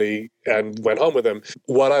somebody and went home with him.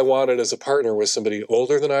 What I wanted as a partner was somebody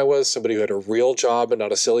older than I was, somebody who had a real job and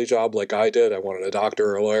not a silly job like I did. I wanted a doctor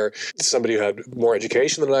or a lawyer, somebody who had more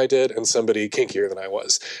education than I did, and somebody kinkier than I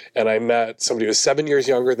was. And I met somebody who was 7 years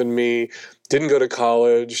younger than me, didn't go to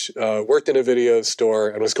college, worked in a video store,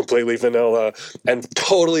 and was completely vanilla, and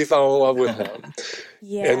totally fell in love with him.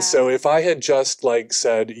 Yeah. And so if I had just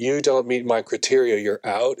said, you don't meet my criteria, you're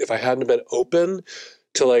out, if I hadn't been open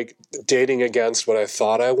to dating against what I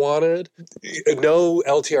thought I wanted, no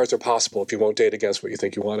LTRs are possible if you won't date against what you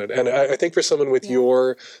think you wanted. And I think for someone with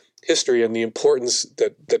your history and the importance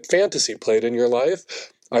that fantasy played in your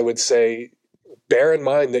life, I would say, bear in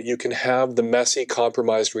mind that you can have the messy,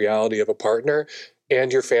 compromised reality of a partner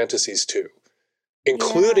and your fantasies too,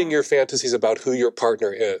 including your fantasies about who your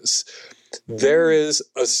partner is. There is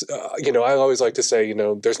I always like to say,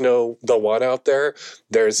 there's no the one out there.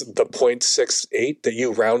 There's the 0.68 that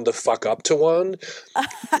you round the fuck up to one.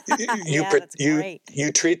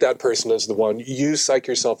 You treat that person as the one. You psych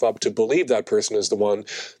yourself up to believe that person is the one.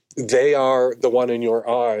 They are the one in your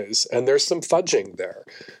eyes, and there's some fudging there.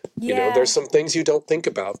 There's some things you don't think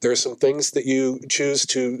about. There's some things that you choose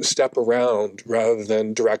to step around rather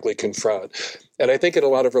than directly confront. And I think in a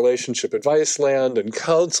lot of relationship advice land and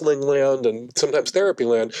counseling land and sometimes therapy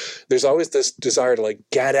land, there's always this desire to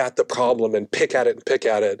get at the problem and pick at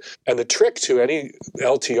it. And the trick to any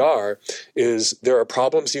LTR is there are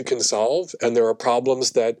problems you can solve, and there are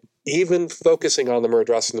problems that even focusing on them or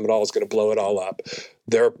addressing them at all is going to blow it all up.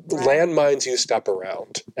 There are landmines you step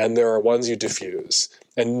around, and there are ones you diffuse.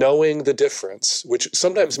 And knowing the difference, which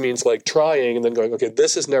sometimes means trying and then going, okay,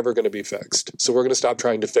 this is never going to be fixed. So we're going to stop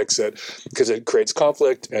trying to fix it because it creates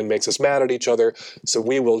conflict and makes us mad at each other. So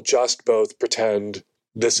we will just both pretend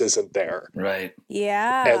this isn't there. Right.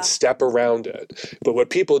 Yeah. And step around it. But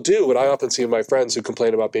what people do, what I often see in my friends who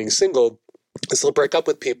complain about being single, is they'll break up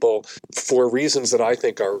with people for reasons that I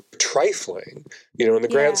think are trifling. In the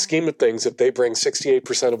grand scheme of things, if they bring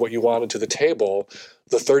 68% of what you wanted to the table,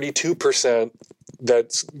 the 32%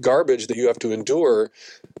 that's garbage that you have to endure,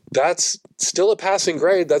 that's still a passing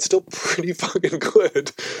grade. That's still pretty fucking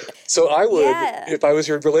good. So I would, if I was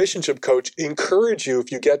your relationship coach, encourage you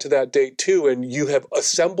if you get to that date too, and you have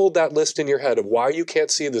assembled that list in your head of why you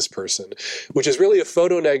can't see this person, which is really a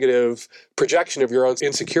photonegative projection of your own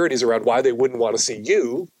insecurities around why they wouldn't want to see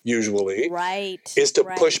you, usually, is to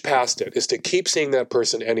push past it, is to keep seeing that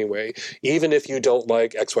person anyway, even if you don't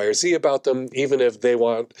like X, Y, or Z about them, even if they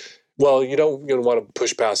want... Well, you don't want to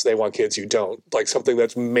push past they want kids, you don't. Something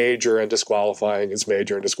that's major and disqualifying is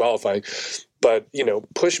major and disqualifying. But,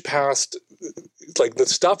 push past, the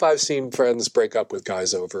stuff I've seen friends break up with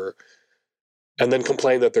guys over and then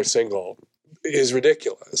complain that they're single is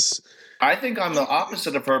ridiculous. I think I'm the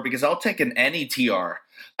opposite of her because I'll take an any TR.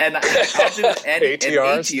 And I'll do an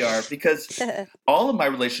ATR because all of my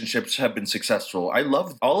relationships have been successful. I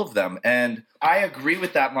love all of them. And I agree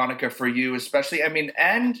with that, Monica, for you especially.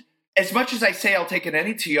 And as much as I say I'll take an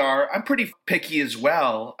any TR, I'm pretty picky as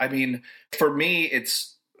well. For me,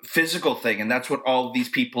 it's physical thing. And that's what all of these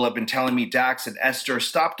people have been telling me, Dax and Esther,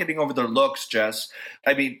 stop getting over their looks, Jess.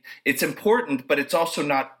 It's important, but it's also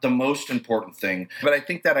not the most important thing. But I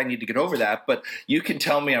think that I need to get over that. But you can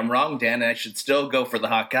tell me I'm wrong, Dan, and I should still go for the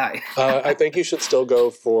hot guy. I think you should still go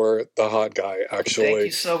for the hot guy, actually. Thank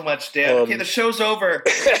you so much, Dan. Okay, the show's over.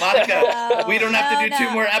 Monica, we don't have to do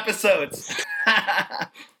 2 more episodes.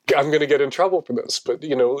 I'm going to get in trouble for this, but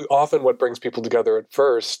often what brings people together at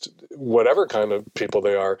first, whatever kind of people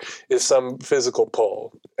they are, is some physical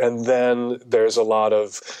pull. And then there's a lot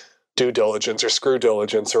of due diligence or screw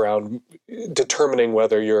diligence around determining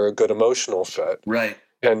whether you're a good emotional fit. Right.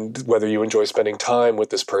 And whether you enjoy spending time with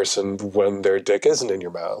this person when their dick isn't in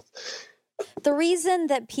your mouth. The reason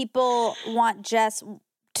that people want Jess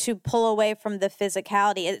to pull away from the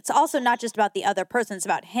physicality, it's also not just about the other person, it's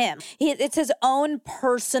about him. It's his own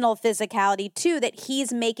personal physicality too that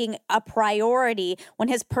he's making a priority when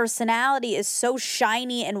his personality is so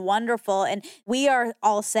shiny and wonderful. And we are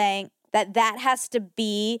all saying that has to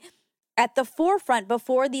be at the forefront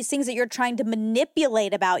before these things that you're trying to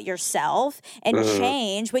manipulate about yourself and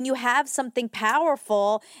change when you have something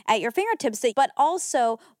powerful at your fingertips. But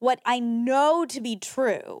also what I know to be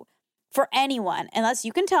true for anyone, unless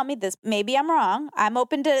you can tell me this, maybe I'm wrong. I'm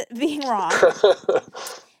open to being wrong.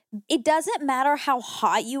 It doesn't matter how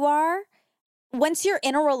hot you are. Once you're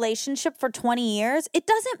in a relationship for 20 years, it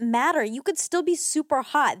doesn't matter. You could still be super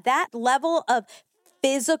hot. That level of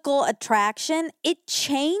physical attraction, it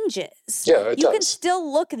changes. Yeah, it You does. can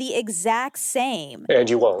still look the exact same. And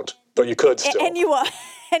you won't, but you could still. And you won't.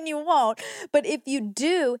 And you won't. But if you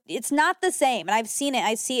do, it's not the same. And I've seen it.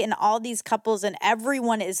 I see it in all these couples, and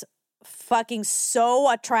everyone is fucking so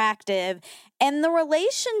attractive. And the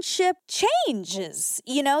relationship changes.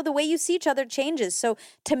 You know, the way you see each other changes. So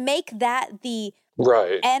to make that the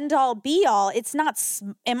end all be all, it's not,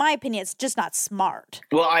 in my opinion, it's just not smart.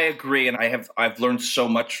 Well, I agree. And I've learned so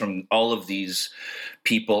much from all of these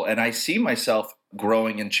people. And I see myself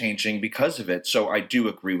growing and changing because of it. So I do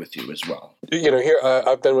agree with you as well. You know, here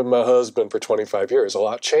I've been with my husband for 25 years. A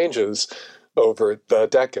lot changes over the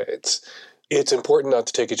decades. It's important not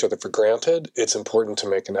to take each other for granted. It's important to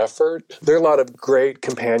make an effort. There are a lot of great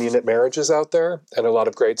companionate marriages out there and a lot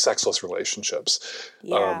of great sexless relationships.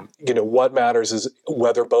 Yeah. You know, what matters is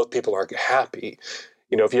whether both people are happy.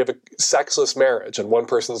 You know, if you have a sexless marriage and one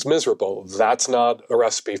person's miserable, that's not a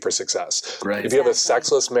recipe for success. Right. If you have a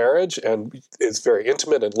sexless marriage and it's very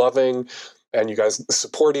intimate and loving, and you guys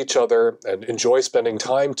support each other and enjoy spending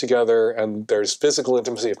time together, and there's physical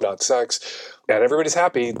intimacy, if not sex, and everybody's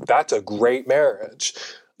happy, that's a great marriage.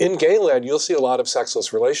 In Gayland, you'll see a lot of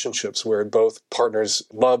sexless relationships where both partners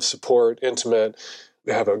love, support, intimate,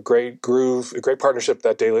 they have a great groove, a great partnership,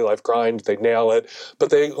 that daily life grind, they nail it, but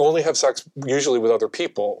they only have sex usually with other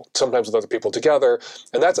people, sometimes with other people together,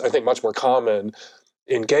 and that's, I think, much more common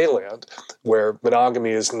in Gayland, where monogamy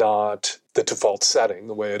is not the default setting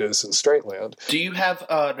the way it is in straight land. Do you have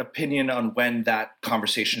an opinion on when that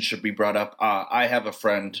conversation should be brought up? I have a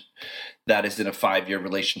friend that is in a 5-year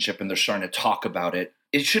relationship and they're starting to talk about it.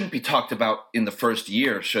 It shouldn't be talked about in the first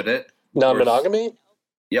year, should it? Non-monogamy?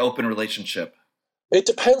 Yeah, open relationship. It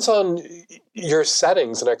depends on your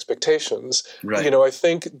settings and expectations. Right. You know, I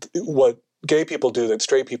think what gay people do that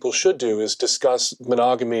straight people should do is discuss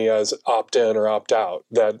monogamy as opt-in or opt-out,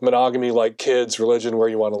 that monogamy, like kids, religion, where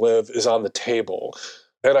you want to live, is on the table.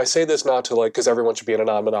 And I say this not to because everyone should be in a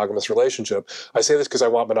non-monogamous relationship. I say this because I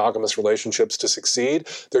want monogamous relationships to succeed.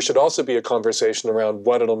 There should also be a conversation around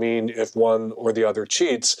what it'll mean if one or the other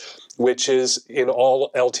cheats, which is in all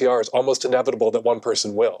LTRs almost inevitable that one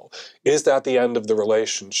person will. Is that the end of the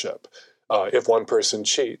relationship if one person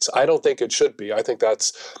cheats? I don't think it should be. I think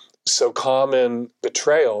that's so common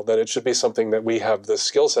betrayal that it should be something that we have the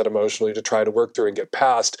skill set emotionally to try to work through and get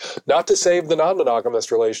past, not to save the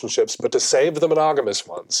non-monogamous relationships, but to save the monogamous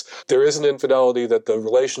ones. There is an infidelity that the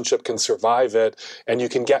relationship can survive it and you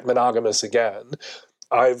can get monogamous again.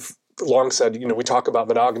 I've long said, you know, we talk about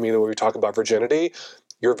monogamy the way we talk about virginity.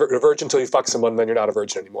 You're a virgin until you fuck someone, then you're not a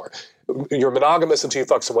virgin anymore. You're monogamous until you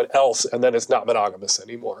fuck someone else, and then it's not monogamous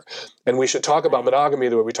anymore. And we should talk about monogamy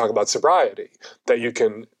the way we talk about sobriety, that you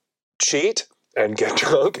can cheat and get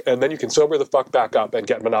drunk, and then you can sober the fuck back up and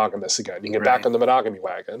get monogamous again. You can get back on the monogamy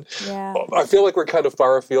wagon. Yeah. I feel like we're kind of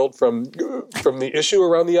far afield from the issue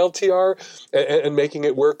around the LTR and making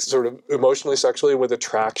it work sort of emotionally, sexually with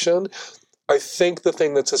attraction. I think the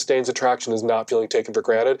thing that sustains attraction is not feeling taken for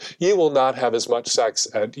granted. You will not have as much sex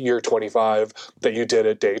at year 25 that you did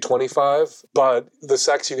at day 25, but the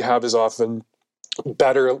sex you have is often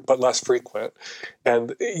better but less frequent.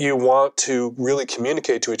 And you want to really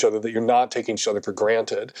communicate to each other that you're not taking each other for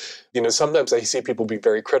granted. You know, sometimes I see people be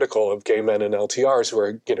very critical of gay men and LTRs who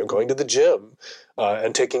are, you know, going to the gym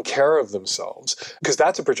and taking care of themselves. Because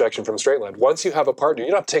that's a projection from straight land. Once you have a partner,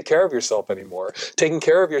 you don't have to take care of yourself anymore. Taking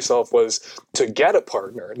care of yourself was to get a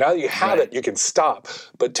partner. Now that you have it, you can stop.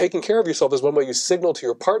 But taking care of yourself is one way you signal to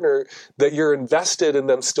your partner that you're invested in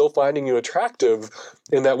them still finding you attractive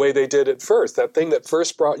in that way they did at first. That thing that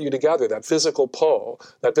first brought you together, that physical pull,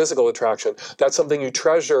 that physical attraction, that's something you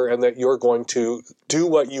treasure and that you're going to do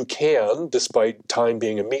what you can, despite time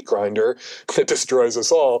being a meat grinder that destroys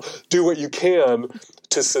us all, do what you can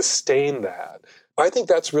to sustain that. I think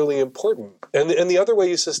that's really important. And the other way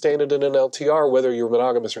you sustain it in an LTR, whether you're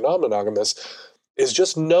monogamous or non-monogamous, is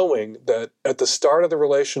just knowing that at the start of the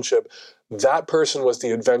relationship, that person was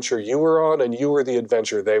the adventure you were on and you were the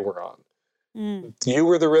adventure they were on. You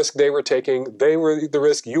were the risk they were taking, they were the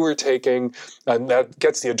risk you were taking, and that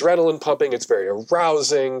gets the adrenaline pumping. It's very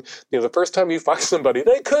arousing. You know, the first time you fuck somebody,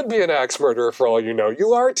 they could be an axe murderer for all you know.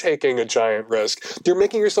 You are taking a giant risk. You're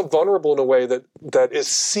making yourself vulnerable in a way that is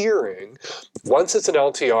searing. Once it's an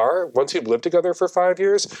LTR, once you've lived together for 5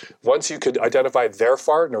 years, once you could identify their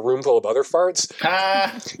fart in a room full of other farts,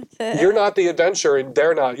 you're not the adventure and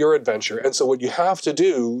they're not your adventure. And so what you have to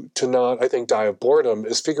do to not, I think, die of boredom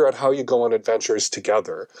is figure out how you go on a adventures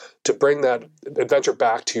together. To bring that adventure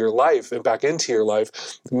back to your life and back into your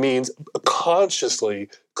life means consciously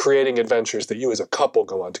creating adventures that you as a couple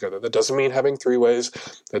go on together. That doesn't mean having three-ways.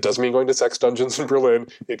 That doesn't mean going to sex dungeons in Berlin.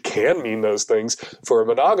 It can mean those things. For a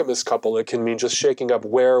monogamous couple, it can mean just shaking up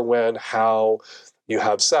where, when, how you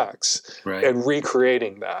have sex, right, and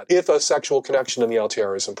recreating that. If a sexual connection in the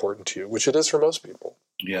LTR is important to you, which it is for most people.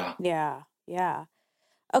 Yeah. Yeah. Yeah.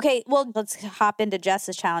 Okay, well, let's hop into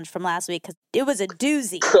Jess's challenge from last week because it was a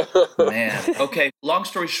doozy. Man. Okay, long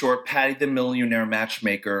story short, Patty the Millionaire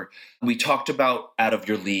Matchmaker, we talked about out of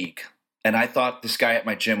your league. And I thought this guy at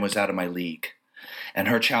my gym was out of my league. And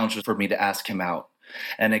her challenge was for me to ask him out.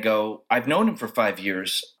 And I go, I've known him for 5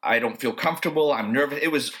 years. I don't feel comfortable. I'm nervous.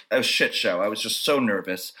 It was a shit show. I was just so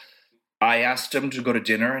nervous. I asked him to go to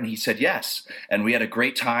dinner and he said yes. And we had a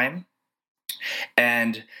great time.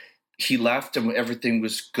 And he left and everything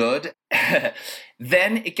was good.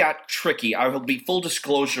 Then it got tricky. I will be full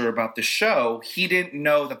disclosure about the show. He didn't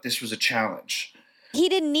know that this was a challenge. He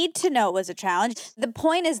didn't need to know it was a challenge. The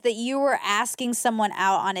point is that you were asking someone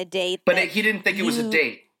out on a date. But he didn't think it was a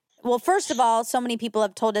date. Well, first of all, so many people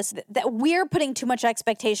have told us that we're putting too much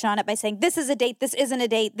expectation on it by saying, this is a date, this isn't a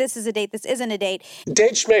date, this is a date, this isn't a date.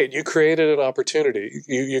 Date schmate, you created an opportunity.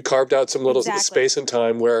 You carved out some little space and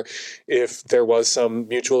time where if there was some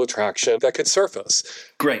mutual attraction, that could surface.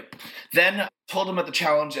 Great. Then I told him at the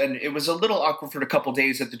challenge, and it was a little awkward for a couple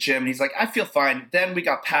days at the gym. And he's like, I feel fine. Then we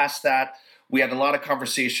got past that. We had a lot of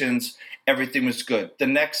conversations. Everything was good. The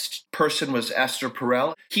next person was Esther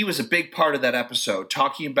Perel. He was a big part of that episode,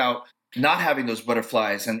 talking about not having those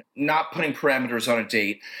butterflies and not putting parameters on a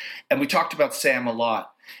date. And we talked about Sam a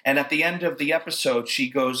lot. And at the end of the episode, she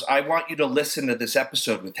goes, I want you to listen to this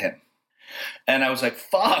episode with him. And I was like,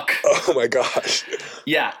 fuck. Oh, my gosh.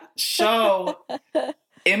 Yeah. So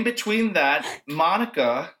in between that,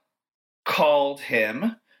 Monica called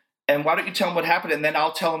him. And why don't you tell him what happened? And then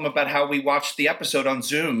I'll tell him about how we watched the episode on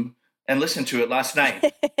Zoom and listened to it last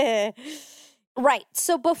night. Right.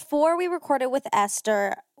 So before we recorded with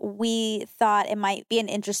Esther, we thought it might be an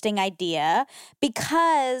interesting idea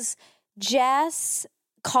because Jess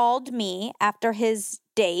called me after his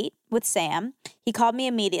date with Sam. He called me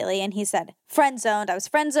immediately and he said, friend zoned. I was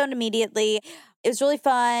friend zoned immediately. It was really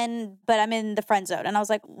fun, but I'm in the friend zone. And I was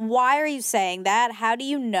like, why are you saying that? How do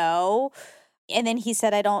you know? And then he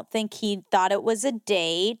said, I don't think he thought it was a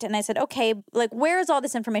date. And I said, okay, like, where is all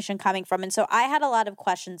this information coming from? And so I had a lot of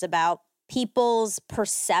questions about people's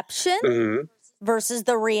perception versus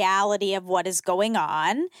the reality of what is going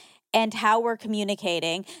on and how we're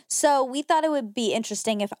communicating. So we thought it would be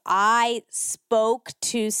interesting if I spoke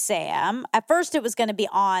to Sam. At first it was going to be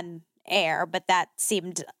on air, but that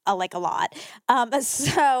seemed like a lot.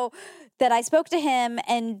 So that I spoke to him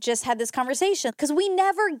and just had this conversation because we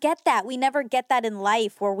never get that. We never get that in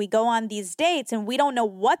life where we go on these dates and we don't know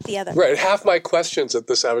what the other. Right. Half my questions at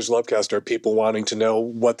the Savage Lovecast are people wanting to know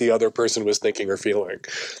what the other person was thinking or feeling.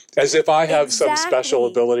 As if I have some special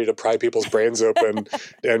ability to pry people's brains open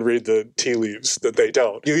and read the tea leaves that they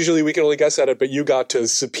don't. Usually we can only guess at it, but you got to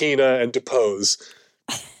subpoena and depose.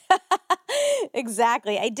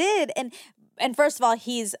 Exactly. I did. And first of all,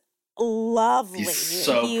 he's lovely. He's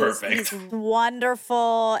so perfect. He's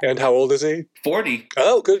wonderful. And how old is he? 40.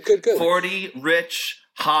 Oh, good. 40, rich,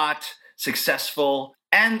 hot, successful.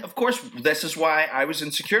 And of course, this is why I was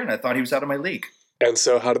insecure and I thought he was out of my league. And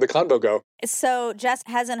so how did the convo go? So Jess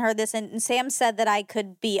hasn't heard this, and Sam said that I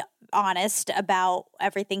could be honest about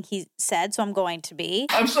everything he said, so I'm going to be.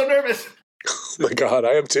 I'm so nervous. Oh my God,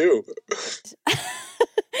 I am too.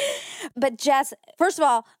 But Jess, first of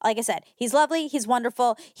all, like I said, he's lovely. He's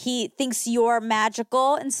wonderful. He thinks you're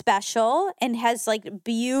magical and special and has like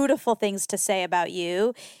beautiful things to say about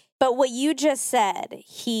you. But what you just said,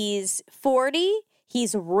 he's 40,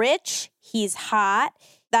 he's rich, he's hot.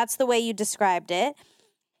 That's the way you described it.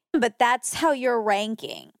 But that's how you're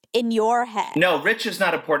ranking in your head. No, rich is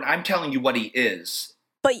not important. I'm telling you what he is.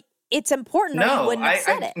 But it's important or you wouldn't have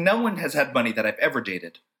said it. No one has had money that I've ever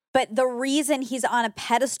dated. But the reason he's on a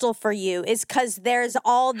pedestal for you is because there's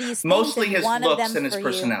all these things. Mostly his one looks of them and his for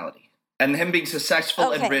personality. You. And him being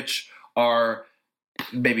successful and rich are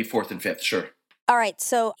maybe fourth and fifth, sure. All right,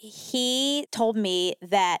 so he told me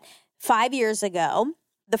that 5 years ago,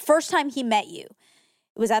 the first time he met you,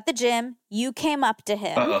 it was at the gym. You came up to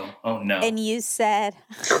him. Uh-oh. Oh, no. And you said,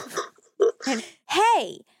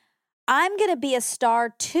 hey, I'm going to be a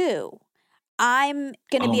star too. I'm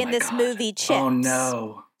going to be in this movie, Chips. Oh,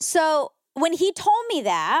 no. So when he told me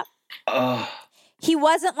that, he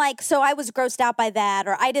wasn't like, so I was grossed out by that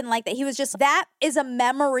or I didn't like that. He was just, that is a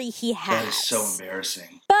memory he has. That is so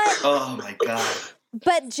embarrassing. But oh, my God.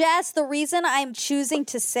 But Jess, the reason I'm choosing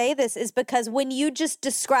to say this is because when you just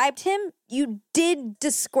described him, you did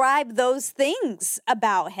describe those things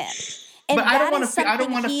about him. And but I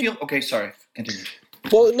don't want to feel. Okay, sorry. Continue.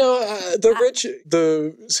 Well, no,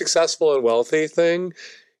 the successful and wealthy thing,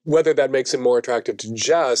 whether that makes him more attractive to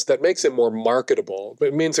Jess, that makes him more marketable.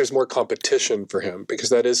 It means there's more competition for him because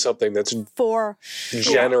that is something that's for sure.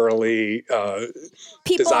 Generally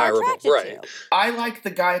people desirable. Are attracted right. to. I like the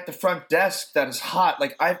guy at the front desk that is hot.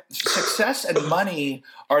 Like success and money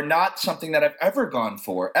are not something that I've ever gone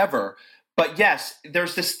for, ever. But yes,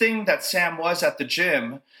 there's this thing that Sam was at the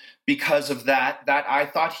gym because of that I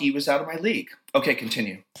thought he was out of my league. Okay,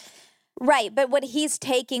 continue. Right, but what he's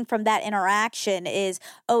taking from that interaction is,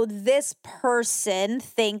 oh, this person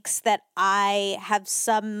thinks that I have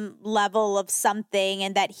some level of something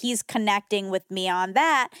and that he's connecting with me on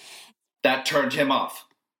that. That turned him off.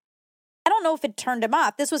 I don't know if it turned him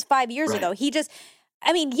off. This was 5 years ago. He just,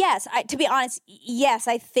 I mean, yes, to be honest, yes,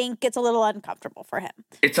 I think it's a little uncomfortable for him.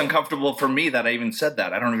 It's uncomfortable for me that I even said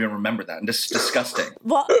that. I don't even remember that. And this is disgusting.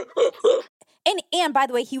 Well, and by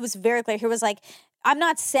the way, he was very clear. He was like, I'm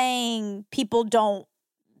not saying people don't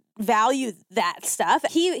value that stuff.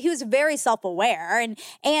 He was very self-aware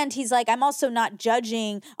and he's like, I'm also not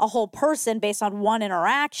judging a whole person based on one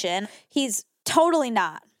interaction. He's totally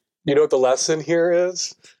not. You know what the lesson here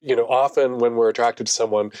is? Often when we're attracted to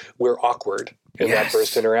someone, we're awkward in that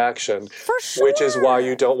first interaction. For sure. Which is why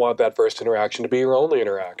you don't want that first interaction to be your only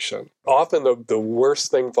interaction. Often the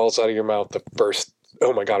worst thing falls out of your mouth the first.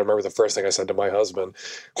 Oh my God, I remember the first thing I said to my husband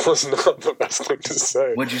was not the best thing to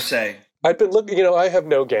say. What'd you say? I'd been looking, I have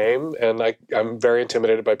no game and I'm very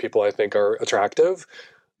intimidated by people I think are attractive.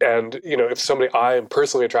 And, if somebody I am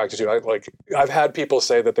personally attracted to, I've had people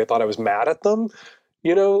say that they thought I was mad at them.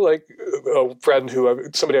 Like a friend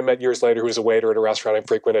somebody I met years later who was a waiter at a restaurant I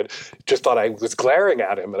frequented just thought I was glaring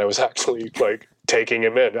at him and I was actually taking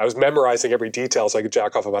him in. I was memorizing every detail so I could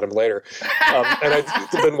jack off about him later. And I'd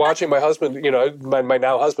been watching my husband, my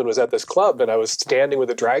now husband was at this club and I was standing with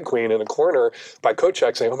a drag queen in a corner by coat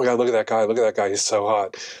check saying, oh my God, look at that guy, he's so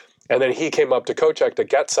hot. And then he came up to coat check to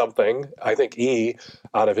get something, I think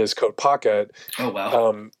out of his coat pocket. Oh,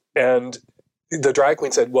 wow. And the drag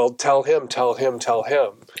queen said, well, tell him.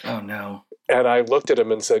 Oh, no. And I looked at him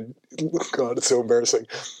and said, God, it's so embarrassing.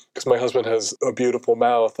 Because my husband has a beautiful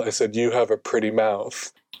mouth. I said, you have a pretty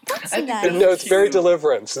mouth. That's nice. And no, it's very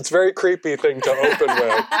deliverance. It's a very creepy thing to open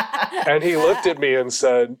with. And he looked at me and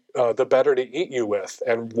said, the better to eat you with,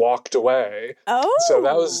 and walked away. Oh. So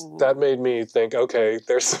that made me think, okay,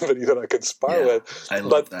 there's somebody that I could spar with. I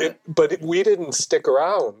love that. But we didn't stick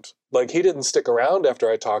around. He didn't stick around after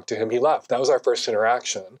I talked to him. He left. That was our first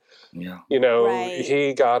interaction. Yeah. Right.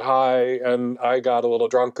 He got high and I got a little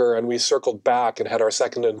drunker and we circled back and had our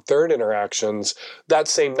second and third interactions that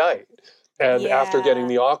same night. And after getting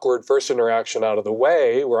the awkward first interaction out of the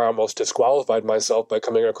way, where I almost disqualified myself by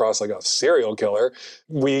coming across like a serial killer,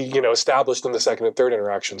 we, established in the second and third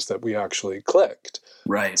interactions that we actually clicked.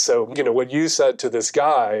 Right. So, what you said to this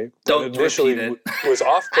guy Don't initially repeat it. was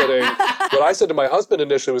off-putting. What I said to my husband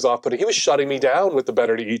initially was off-putting. He was shutting me down with the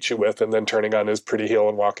better to eat you with and then turning on his pretty heel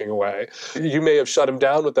and walking away. You may have shut him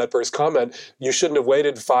down with that first comment. You shouldn't have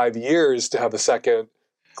waited 5 years to have a second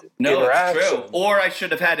interaction. It's true. Or I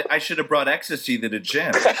should have brought ecstasy to the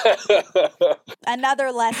gym. Another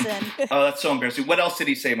lesson. Oh, that's so embarrassing. What else did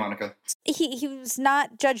he say, Monica? He was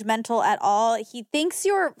not judgmental at all. He thinks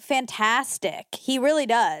you're fantastic. He really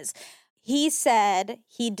does. He said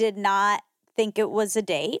he did not think it was a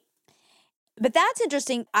date. But that's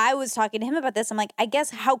interesting. I was talking to him about this. I'm like, I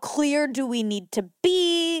guess how clear do we need to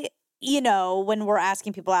be, when we're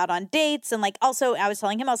asking people out on dates? And also I was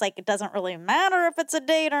telling him, I was like, it doesn't really matter if it's a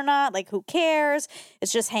date or not. Who cares?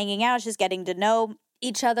 It's just hanging out. It's just getting to know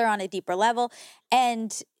each other on a deeper level.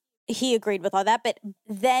 And he agreed with all that. But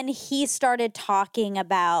then he started talking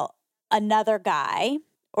about another guy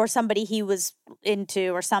or somebody he was into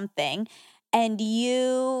or something. And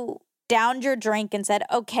you downed your drink and said,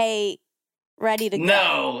 okay, ready to go.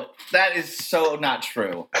 No, that is so not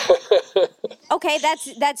true. Okay,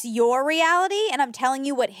 that's your reality, and I'm telling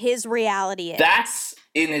you what his reality is. That's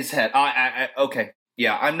in his head. Okay.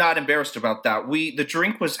 Yeah, I'm not embarrassed about that. The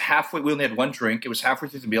drink was halfway. We only had one drink. It was halfway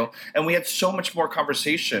through the meal, and we had so much more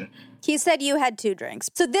conversation. He said you had 2 drinks.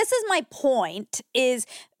 So this is my point, is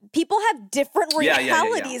people have different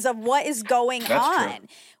realities of what is going on. True.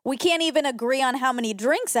 We can't even agree on how many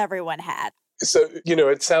drinks everyone had. So,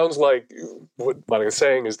 it sounds like what Monica's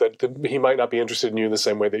saying is that he might not be interested in you in the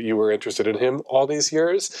same way that you were interested in him all these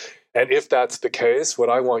years. And if that's the case, what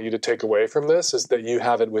I want you to take away from this is that you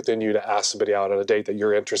have it within you to ask somebody out on a date that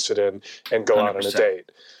you're interested in and go out on a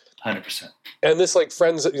date. 100%. And this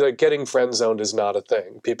getting friend zoned is not a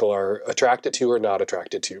thing. People are attracted to you or not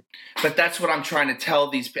attracted to you. But that's what I'm trying to tell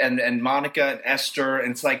these, and Monica and Esther,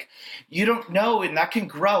 and it's like, you don't know, and that can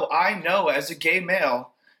grow. I know as a gay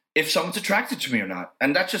male if someone's attracted to me or not.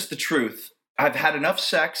 And that's just the truth. I've had enough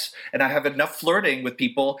sex and I have enough flirting with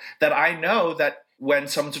people that I know that when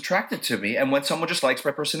someone's attracted to me and when someone just likes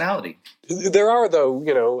my personality. There are,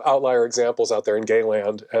 though, outlier examples out there in gay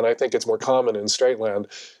land, and I think it's more common in straight land,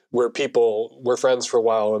 where people were friends for a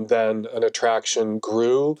while and then an attraction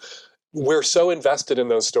grew. We're so invested in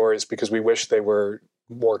those stories because we wish they were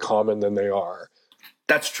more common than they are.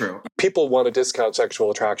 That's true. People want to discount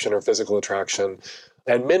sexual attraction or physical attraction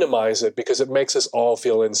and minimize it because it makes us all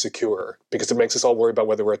feel insecure, because it makes us all worry about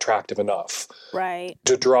whether we're attractive enough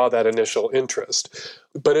to draw that initial interest.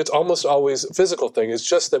 But it's almost always a physical thing. It's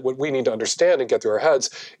just that what we need to understand and get through our heads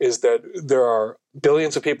is that there are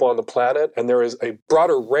billions of people on the planet, and there is a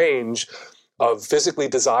broader range of physically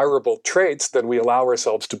desirable traits than we allow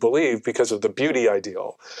ourselves to believe because of the beauty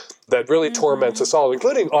ideal that really torments us all,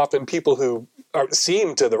 including often people who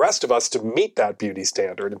seem to the rest of us to meet that beauty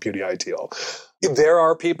standard and beauty ideal. There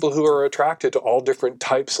are people who are attracted to all different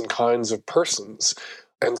types and kinds of persons.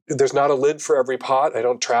 And there's not a lid for every pot. I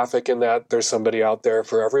don't traffic in that there's somebody out there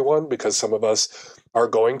for everyone, because some of us are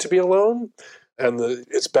going to be alone. And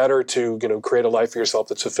it's better to, create a life for yourself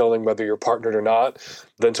that's fulfilling, whether you're partnered or not,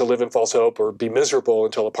 than to live in false hope or be miserable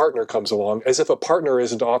until a partner comes along, as if a partner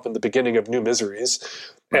isn't often the beginning of new miseries.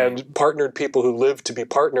 And partnered people who live to be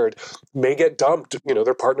partnered may get dumped.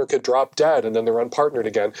 Their partner could drop dead and then they're unpartnered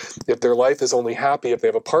again. If their life is only happy, if they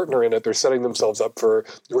have a partner in it, they're setting themselves up for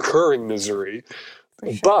recurring misery.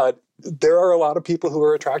 Sure. But there are a lot of people who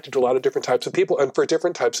are attracted to a lot of different types of people, and for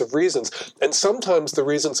different types of reasons. And sometimes the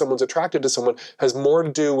reason someone's attracted to someone has more to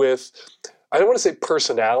do with, I don't want to say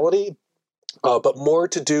personality, but more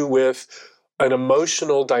to do with an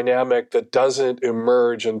emotional dynamic that doesn't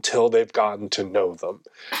emerge until they've gotten to know them.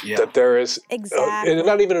 Yeah. That there is, and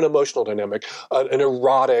not even an emotional dynamic, an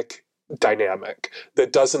erotic dynamic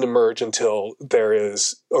that doesn't emerge until there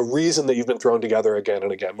is a reason that you've been thrown together again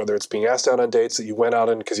and again, whether it's being asked out on dates that you went out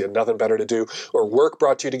on because you had nothing better to do, or work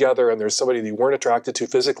brought you together and there's somebody that you weren't attracted to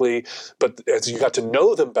physically, but as you got to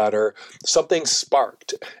know them better, something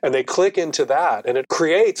sparked and they click into that, and it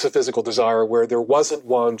creates a physical desire where there wasn't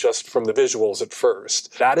one just from the visuals at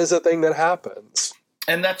first. That is a thing that happens.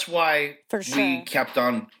 And that's why we kept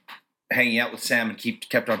on hanging out with Sam and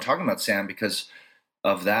kept on talking about Sam, because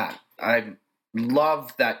of that. I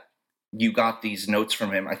love that you got these notes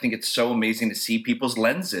from him. I think it's so amazing to see people's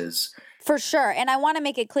lenses. For sure. And I want to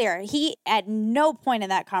make it clear, he at no point in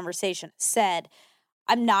that conversation said,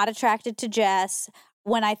 I'm not attracted to Jess.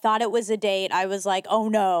 When I thought it was a date, I was like, oh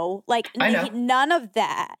no. None of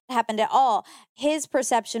that happened at all. His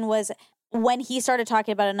perception was when he started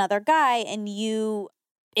talking about another guy and you,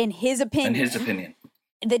 in his opinion,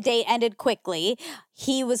 the date ended quickly.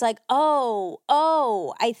 He was like, oh,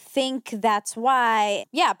 I think that's why.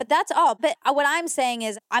 Yeah, but that's all. But what I'm saying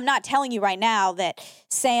is, I'm not telling you right now that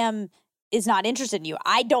Sam is not interested in you.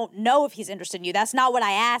 I don't know if he's interested in you. That's not what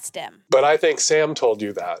I asked him. But I think Sam told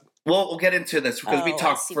you that. Well, we'll get into this because we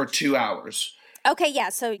talked for 2 hours. Okay, yeah,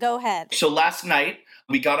 so go ahead. So last night,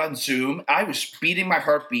 we got on Zoom. I was beating my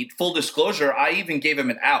heartbeat. Full disclosure, I even gave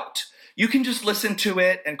him an out. You can just listen to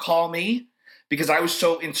it and call me, because I was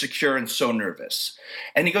so insecure and so nervous.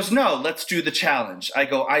 And he goes, no, let's do the challenge. I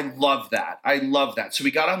go, I love that. So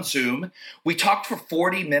we got on Zoom. We talked for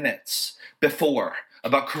 40 minutes before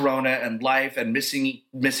about Corona and life and missing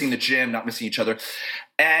the gym, not missing each other.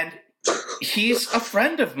 And he's a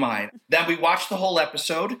friend of mine. Then we watched the whole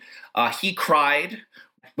episode. He cried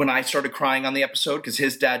when I started crying on the episode because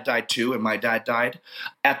his dad died too and my dad died.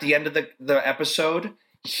 At the end of the episode,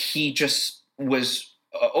 he just was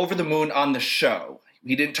over the moon on the show.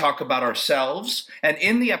 We didn't talk about ourselves. And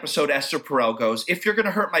in the episode, Esther Perel goes, if you're going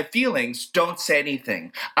to hurt my feelings, don't say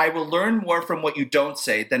anything. I will learn more from what you don't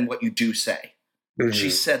say than what you do say. Mm-hmm. She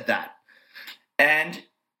said that. And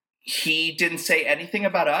he didn't say anything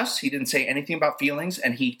about us. He didn't say anything about feelings.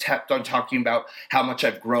 And he kept on talking about how much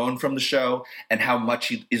I've grown from the show and how much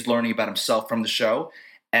he is learning about himself from the show.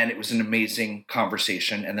 And it was an amazing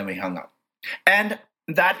conversation. And then we hung up. And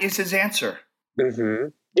that is his answer. Mm-hmm.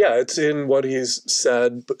 Yeah, it's in what he's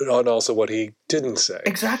said, but also what he didn't say.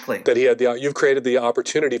 Exactly. That you've created the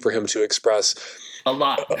opportunity for him to express a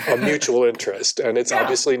lot, a mutual interest, and it's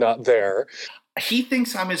obviously not there. He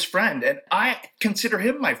thinks I'm his friend, and I consider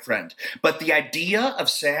him my friend. But the idea of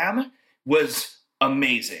Sam was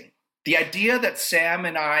amazing. the idea that Sam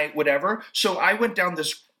and I, whatever. So I went down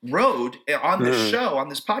this road on this show, on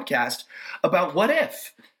this podcast, about what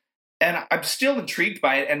if. And I'm still intrigued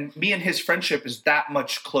by it. And me and his friendship is that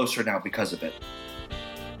much closer now because of it.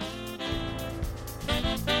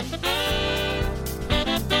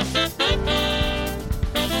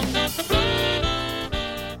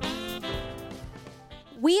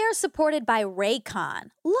 We are supported by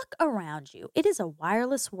Raycon. Look around you. It is a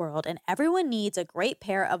wireless world, and everyone needs a great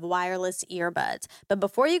pair of wireless earbuds. But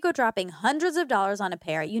before you go dropping hundreds of dollars on a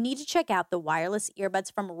pair, you need to check out the wireless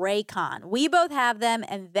earbuds from Raycon. We both have them,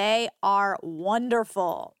 and they are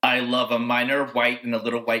wonderful. I love them. Mine are white in a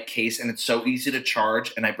little white case, and it's so easy to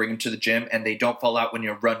charge, and I bring them to the gym, and they don't fall out when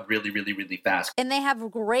you run really, really, really fast. And they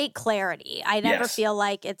have great clarity. I never feel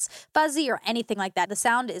like it's fuzzy or anything like that. The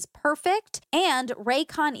sound is perfect, and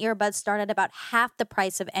Raycon earbuds start at about half the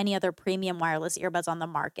price of any other premium wireless earbuds on the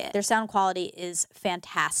market. Their sound quality is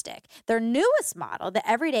fantastic. Their newest model, the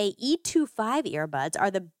Everyday E25 earbuds,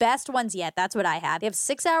 are the best ones yet. That's what I have. They have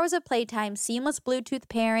 6 hours of playtime, seamless Bluetooth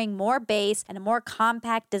pairing, more bass, and a more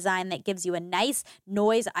compact design that gives you a nice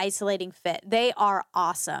noise isolating fit. They are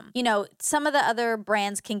awesome. You know, some of the other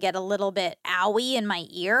brands can get a little bit owie in my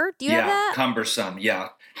ear. Do you have that? Cumbersome. Yeah.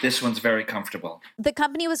 This one's very comfortable. The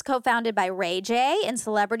company was co-founded by Ray J, and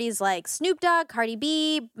celebrities like Snoop Dogg, Cardi B,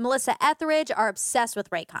 Melissa Etheridge are obsessed with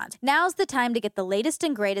Raycons. Now's the time to get the latest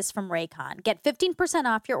and greatest from Raycon. Get 15%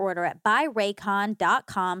 off your order at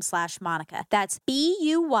buyraycon.com/Monica. That's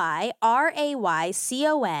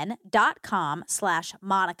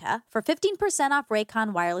BUYRAYCON.com/Monica for 15% off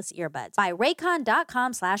Raycon wireless earbuds.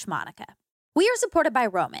 Buyraycon.com/Monica. We are supported by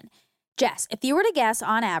Roman. Jess, if you were to guess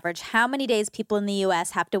on average how many days people in the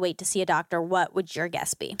U.S. have to wait to see a doctor, what would your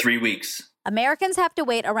guess be? 3 weeks. Americans have to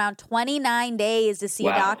wait around 29 days to see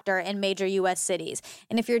a doctor in major U.S. cities.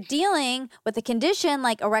 And if you're dealing with a condition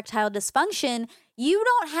like erectile dysfunction, you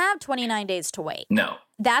don't have 29 days to wait. No.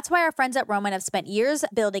 That's why our friends at Roman have spent years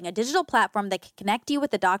building a digital platform that can connect you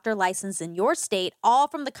with a doctor licensed in your state, all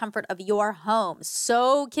from the comfort of your home.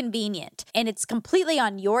 So convenient. And it's completely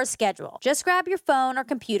on your schedule. Just grab your phone or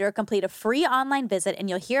computer, complete a free online visit,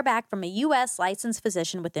 and you'll hear back from a U.S. licensed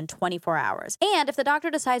physician within 24 hours. And if the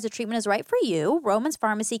doctor decides a treatment is right for you, Roman's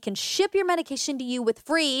Pharmacy can ship your medication to you with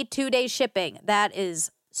free 2-day shipping. That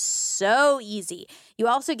is so easy. You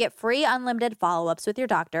also get free unlimited follow-ups with your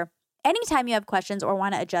doctor anytime you have questions or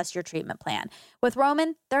want to adjust your treatment plan. With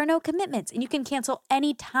Roman, there are no commitments and you can cancel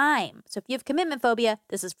anytime. So if you have commitment phobia,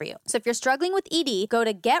 this is for you. So if you're struggling with ED, go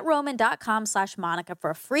to GetRoman.com/Monica for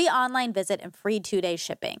a free online visit and free 2-day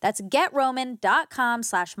shipping. That's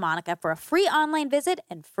GetRoman.com/Monica for a free online visit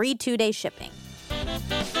and free 2-day shipping.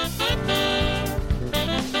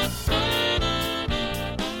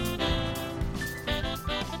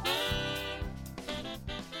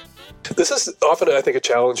 This is often, I think, a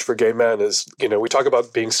challenge for gay men is, we talk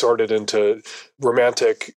about being sorted into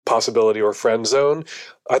romantic possibility or friend zone.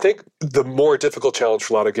 I think the more difficult challenge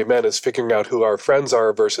for a lot of gay men is figuring out who our friends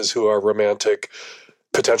are versus who our romantic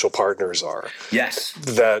potential partners are. Yes.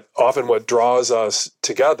 That often what draws us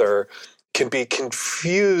together can be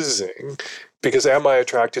confusing because am I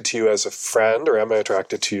attracted to you as a friend or am I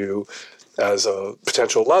attracted to you as a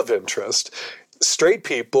potential love interest? Straight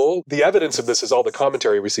people, the evidence of this is all the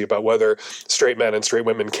commentary we see about whether straight men and straight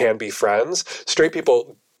women can be friends. Straight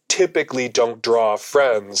people typically don't draw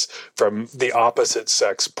friends from the opposite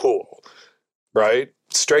sex pool, right?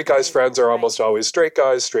 Straight guys' friends are almost always straight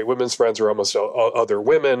guys. Straight women's friends are almost other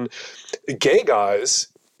women. Gay guys,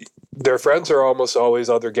 their friends are almost always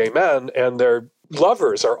other gay men, and their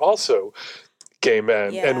lovers are also gay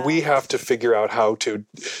men. Yeah. And we have to figure out how to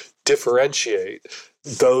differentiate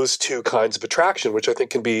those two kinds of attraction, which I think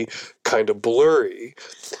can be kind of blurry.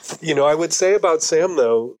 I would say about Sam,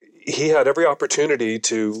 though, he had every opportunity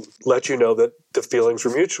to let you know that the feelings were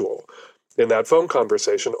mutual in that phone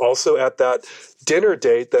conversation. Also at that dinner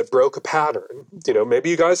date that broke a pattern. Maybe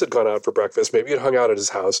you guys had gone out for breakfast. Maybe you'd hung out at his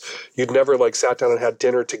house. You'd never sat down and had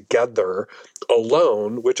dinner together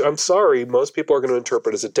alone, which I'm sorry, most people are going to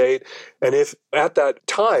interpret as a date. And if at that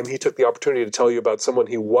time he took the opportunity to tell you about someone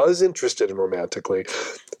he was interested in romantically,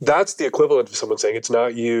 that's the equivalent of someone saying, it's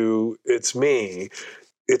not you, it's me.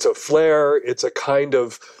 It's a flare. It's a kind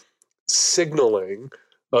of signaling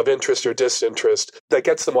of interest or disinterest that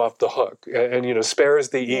gets them off the hook and spares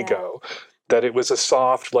the ego, that it was a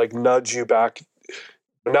soft, nudge you back,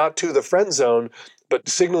 not to the friend zone, but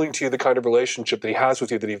signaling to you the kind of relationship that he has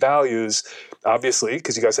with you, that he values, obviously,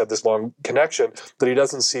 because you guys have this long connection, that he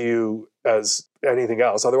doesn't see you as anything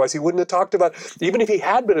else. Otherwise, he wouldn't have talked about, even if he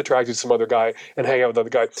had been attracted to some other guy and hang out with other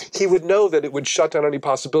guy, he would know that it would shut down any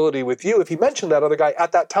possibility with you if he mentioned that other guy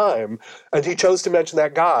at that time. And he chose to mention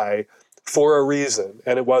that guy for a reason,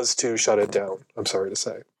 and it was to shut it down, I'm sorry to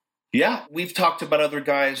say. Yeah, we've talked about other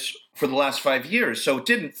guys for the last 5 years, so it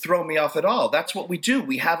didn't throw me off at all. That's what we do.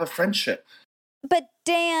 We have a friendship. But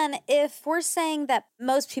Dan, if we're saying that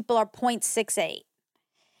most people are 0.68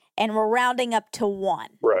 and we're rounding up to 1.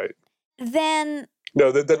 Right. Then...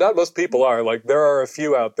 No, not most people are. Like, there are a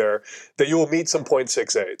few out there that you will meet some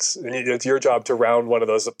 0.68s. And it's your job to round one of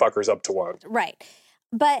those fuckers up to 1. Right.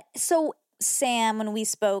 But so Sam, when we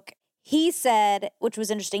spoke, he said, which was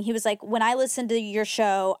interesting, he was like, when I listen to your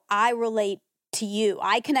show, I relate to you.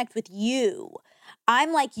 I connect with you.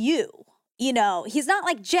 I'm like you. You know, he's not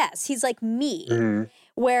like Jess. He's like me,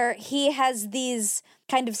 where he has these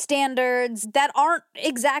kind of standards that aren't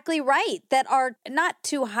exactly right, that are not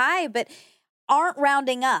too high, but aren't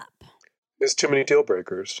rounding up. There's too many deal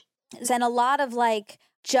breakers. And a lot of like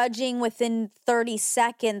judging within 30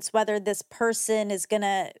 seconds whether this person is going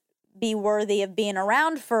to be worthy of being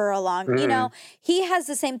around for a long, you know, he has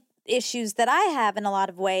the same issues that I have in a lot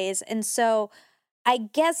of ways. And so I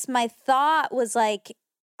guess my thought was like,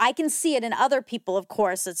 I can see it in other people, of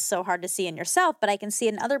course. It's so hard to see in yourself, but I can see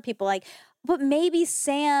it in other people like, but maybe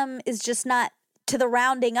Sam is just not to the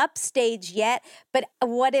rounding up stage yet, but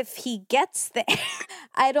what if he gets there?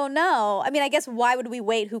 I don't know. I mean, I guess why would we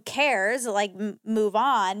wait? Who cares? Like, move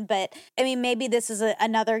on. But I mean, maybe this is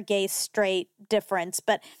another gay straight difference,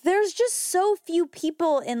 but there's just so few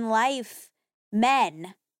people in life,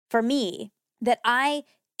 men, for me, that I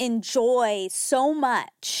enjoy so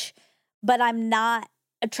much, but I'm not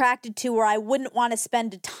attracted to, or I wouldn't want to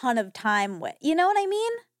spend a ton of time with. You know what I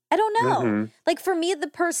mean? I don't know. Like, for me, the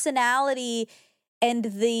personality and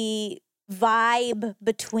the vibe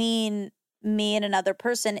between me and another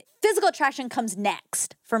person, physical attraction comes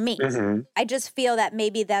next for me. I just feel that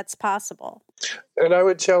maybe that's possible. And I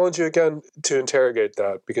would challenge you again to interrogate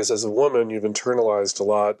that, because as a woman, you've internalized a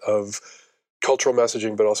lot of cultural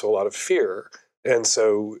messaging, but also a lot of fear. And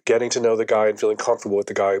so getting to know the guy and feeling comfortable with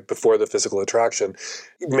the guy before the physical attraction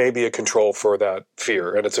may be a control for that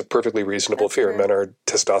fear. And it's a perfectly reasonable fear. Men are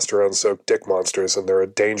testosterone-soaked dick monsters, and they're a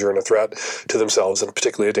danger and a threat to themselves, and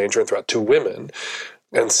particularly a danger and threat to women.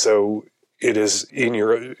 And so it is in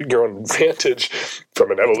your own advantage from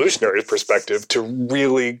an evolutionary perspective to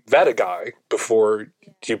really vet a guy before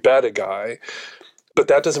you bet a guy. But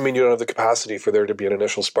that doesn't mean you don't have the capacity for there to be an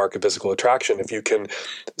initial spark of physical attraction. If you can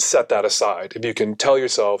set that aside, if you can tell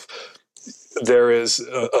yourself, there is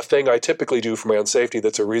a thing I typically do for my own safety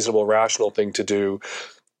that's a reasonable, rational thing to do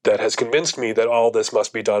that has convinced me that all this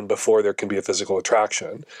must be done before there can be a physical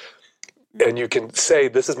attraction. And you can say,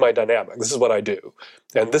 this is my dynamic, this is what I do,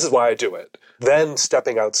 and this is why I do it. Then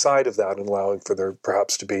stepping outside of that and allowing for there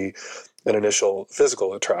perhaps to be an initial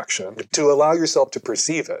physical attraction, to allow yourself to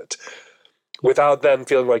perceive it, without then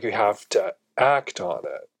feeling like you have to act on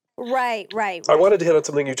it. Right. I wanted to hit on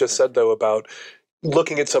something you just said, though, about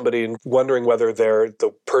looking at somebody and wondering whether they're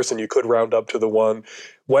the person you could round up to the one,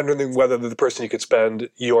 wondering whether they're the person you could spend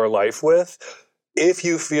your life with. If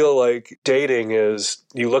you feel like dating is,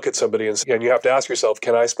 you look at somebody and you have to ask yourself,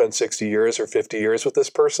 can I spend 60 years or 50 years with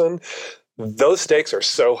this person? Those stakes are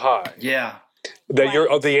so high. Yeah.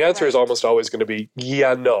 That the answer is almost always going to be,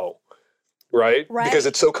 yeah, no. Right? Because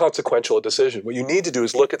it's so consequential a decision. What you need to do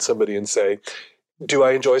is look at somebody and say, do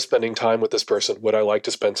I enjoy spending time with this person? Would I like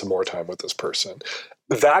to spend some more time with this person?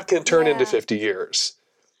 That can turn into 50 years.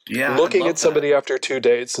 Yeah. Looking at somebody after 2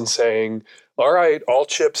 dates and saying, all right, all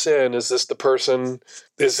chips in. Is this the person?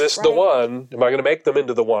 Is this the one? Am I going to make them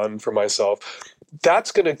into the one for myself?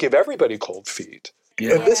 That's going to give everybody cold feet.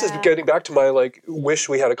 Yeah. And this is getting back to my wish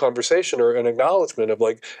we had a conversation or an acknowledgement of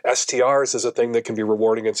STRs as a thing that can be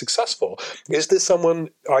rewarding and successful. Is this someone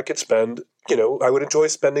I could spend, I would enjoy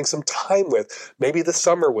spending some time with, maybe this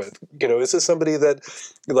summer with? Is this somebody that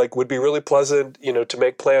would be really pleasant, to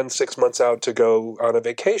make plans 6 months out to go on a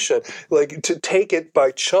vacation, to take it by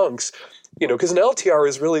chunks? Because an LTR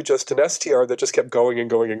is really just an STR that just kept going and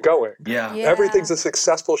going and going. Yeah. Everything's a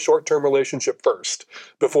successful short-term relationship first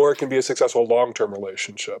before it can be a successful long-term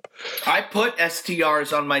relationship. I put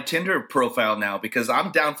STRs on my Tinder profile now because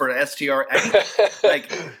I'm down for an STR.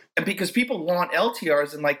 And because people want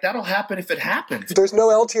LTRs, and that'll happen if it happens. There's no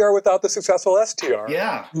LTR without the successful STR.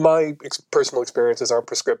 Yeah. My personal experiences aren't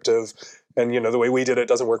prescriptive, and the way we did it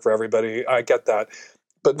doesn't work for everybody. I get that.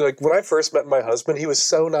 But when I first met my husband, he was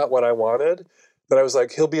so not what I wanted that I was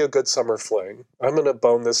like, he'll be a good summer fling. I'm going to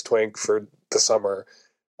bone this twink for the summer.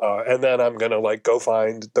 And then I'm going to go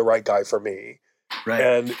find the right guy for me. Right.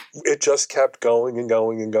 And it just kept going and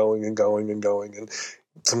going and going and going and going. And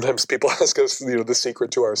sometimes people ask us, the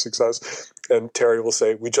secret to our success. And Terry will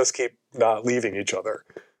say, we just keep not leaving each other.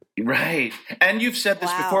 Right. And you've said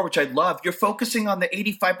this before, which I love. You're focusing on the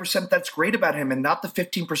 85% that's great about him and not the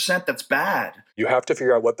 15% that's bad. You have to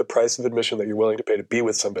figure out what the price of admission that you're willing to pay to be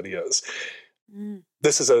with somebody is.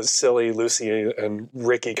 This is a silly Lucy and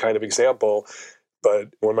Ricky kind of example. But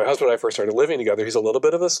when my husband and I first started living together, he's a little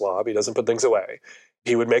bit of a slob. He doesn't put things away.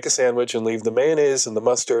 He would make a sandwich and leave the mayonnaise and the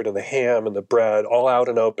mustard and the ham and the bread all out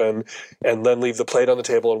and open, and then leave the plate on the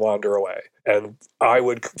table and wander away. And I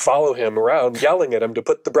would follow him around, yelling at him to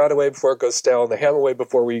put the bread away before it goes stale and the ham away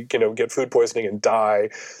before we, get food poisoning and die,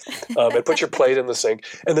 and put your plate in the sink.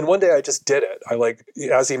 And then one day I just did it.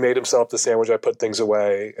 As he made himself the sandwich, I put things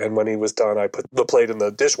away. And when he was done, I put the plate in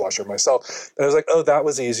the dishwasher myself. And I was like, oh, that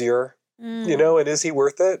was easier. And is he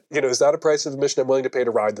worth it? Is that a price of admission I'm willing to pay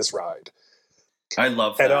to ride this ride? I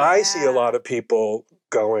love that. And I see a lot of people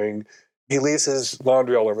going, he leaves his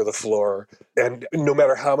laundry all over the floor. And no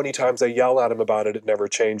matter how many times I yell at him about it, it never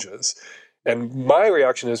changes. And my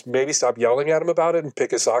reaction is maybe stop yelling at him about it and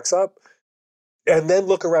pick his socks up. And then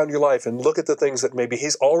look around your life and look at the things that maybe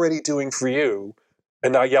he's already doing for you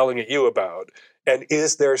and not yelling at you about. And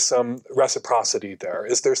is there some reciprocity there?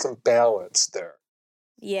 Is there some balance there?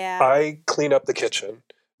 Yeah. I clean up the kitchen.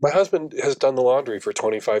 My husband has done the laundry for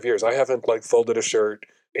 25 years. I haven't folded a shirt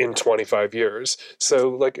in 25 years.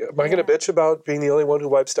 So am I going to bitch about being the only one who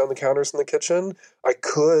wipes down the counters in the kitchen? I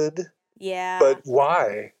could. Yeah. But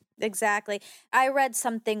why? Exactly. I read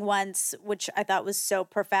something once, which I thought was so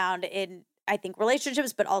profound in, I think,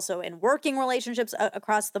 relationships, but also in working relationships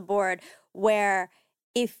across the board, where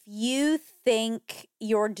if you think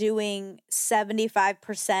you're doing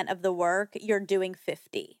 75% of the work, you're doing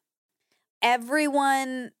 50.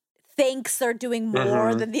 Everyone thinks they're doing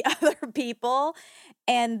more than the other people.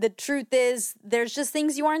 And the truth is, there's just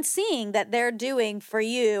things you aren't seeing that they're doing for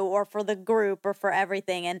you or for the group or for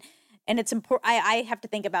everything. And it's important. I have to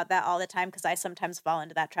think about that all the time because I sometimes fall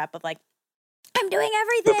into that trap of I'm doing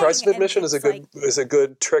everything. The price of admission is a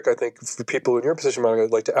good trick, I think, for people in your position,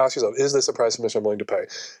 Monica, to ask yourself, is this a price of admission I'm willing to pay?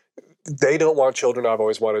 They don't want children. I've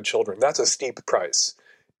always wanted children. That's a steep price.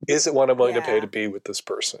 Is it one I'm willing to pay to be with this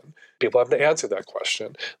person? People have to answer that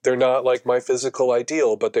question. They're not my physical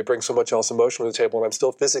ideal, but they bring so much else emotionally to the table, and I'm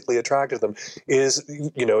still physically attracted to them. Is,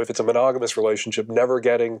 if it's a monogamous relationship, never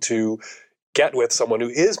getting to get with someone who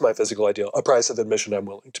is my physical ideal, a price of admission I'm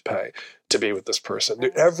willing to pay to be with this person.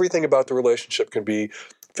 Everything about the relationship can be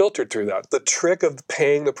filtered through that. The trick of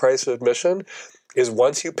paying the price of admission is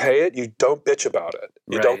once you pay it, you don't bitch about it.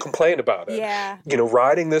 You don't complain about it. Yeah.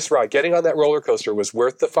 Riding this ride, getting on that roller coaster was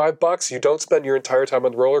worth the $5. You don't spend your entire time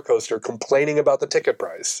on the roller coaster complaining about the ticket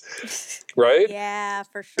price, right? Yeah,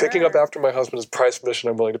 for sure. Picking up after my husband's price of admission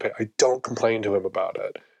I'm willing to pay. I don't complain to him about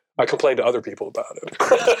it. I complain to other people about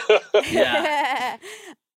it. Yeah.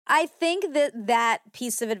 I think that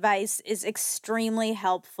piece of advice is extremely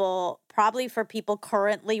helpful, probably for people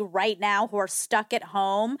currently right now who are stuck at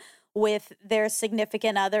home with their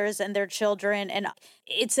significant others and their children. And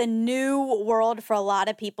it's a new world for a lot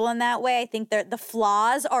of people in that way. I think the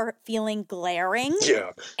flaws are feeling glaring.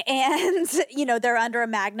 Yeah. And, they're under a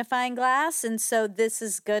magnifying glass. And so this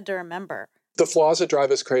is good to remember. The flaws that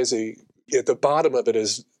drive us crazy, at the bottom of it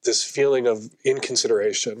is this feeling of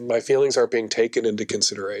inconsideration. My feelings aren't being taken into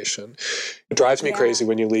consideration. It drives me crazy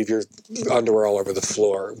when you leave your underwear all over the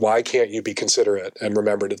floor. Why can't you be considerate and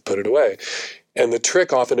remember to put it away? And the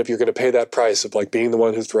trick often, if you're going to pay that price of being the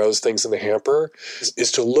one who throws things in the hamper,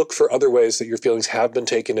 is to look for other ways that your feelings have been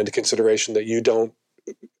taken into consideration that you don't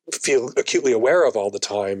feel acutely aware of all the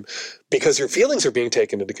time because your feelings are being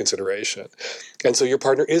taken into consideration. And so your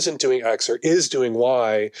partner isn't doing X or is doing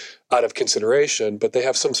Y out of consideration, but they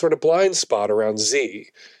have some sort of blind spot around Z.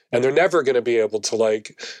 And they're never going to be able to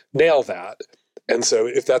nail that. And so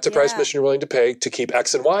if that's a price admission you're willing to pay to keep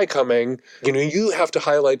X and Y coming, you have to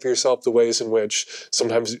highlight for yourself the ways in which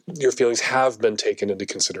sometimes your feelings have been taken into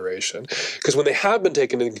consideration. Because when they have been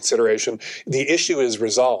taken into consideration, the issue is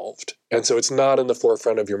resolved. And so it's not in the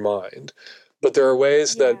forefront of your mind. But there are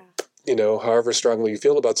ways that, however strongly you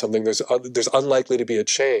feel about something, there's unlikely to be a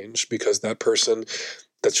change because that person,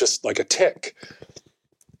 that's just like a tick.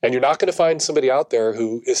 And you're not going to find somebody out there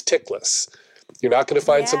who is tickless. You're not going to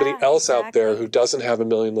find somebody else out there who doesn't have a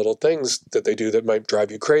million little things that they do that might drive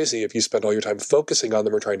you crazy if you spend all your time focusing on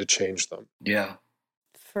them or trying to change them. Yeah.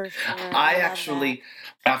 For sure. I actually,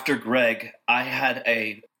 after Greg, I had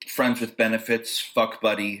a friends with benefits fuck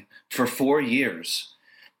buddy for 4 years.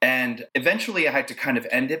 And eventually I had to kind of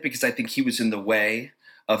end it because I think he was in the way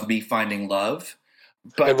of me finding love.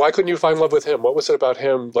 And why couldn't you find love with him? What was it about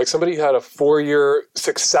him? Like, somebody had a 4-year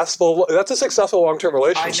that's a successful long-term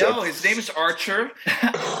relationship. I know. His name is Archer.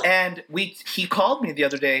 And he called me the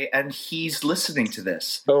other day, and he's listening to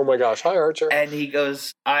this. Oh my gosh. Hi, Archer. And he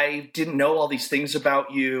goes, I didn't know all these things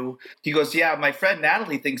about you. He goes, yeah, my friend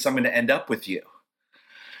Natalie thinks I'm going to end up with you.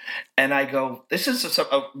 And I go, this is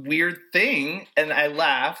a weird thing. And I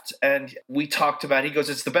laughed, and we talked about it. He goes,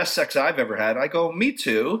 it's the best sex I've ever had. I go, me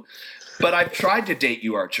too. But I've tried to date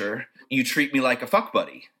you, Archer. You treat me like a fuck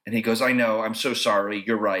buddy. And he goes, I know. I'm so sorry.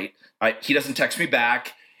 You're right. He doesn't text me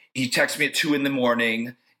back. He texts me at 2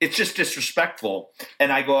 a.m. It's just disrespectful.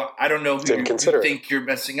 And I go, I don't know who you think you're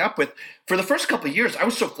messing up with. For the first couple of years, I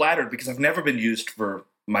was so flattered because I've never been used for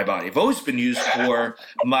my body. I've always been used for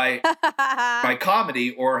my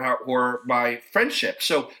comedy or my friendship.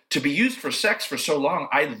 So to be used for sex for so long,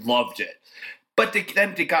 I loved it. But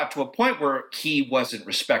then it got to a point where he wasn't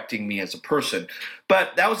respecting me as a person.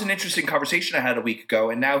 But that was an interesting conversation I had a week ago.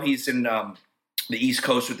 And now he's in the East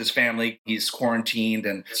Coast with his family. He's quarantined.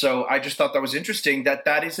 And so I just thought that was interesting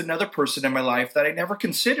that is another person in my life that I never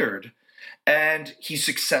considered. And he's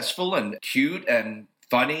successful and cute and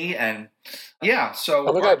funny. And yeah, so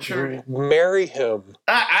oh my God, marry him.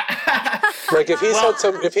 Like if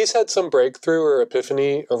he's had some breakthrough or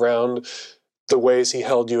epiphany around the ways he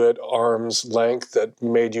held you at arm's length that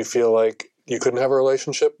made you feel like you couldn't have a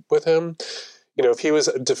relationship with him, if he was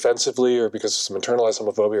defensively or because of some internalized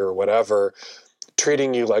homophobia or whatever,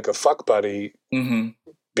 treating you like a fuck buddy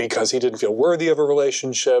because he didn't feel worthy of a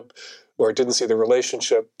relationship or didn't see the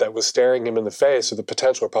relationship that was staring him in the face or the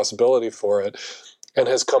potential or possibility for it, and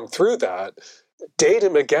has come through that, date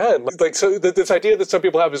him again. Like, so this idea that some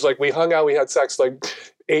people have is like, we hung out, we had sex like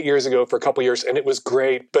 8 years ago for a couple years, and it was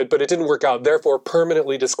great, but it didn't work out, therefore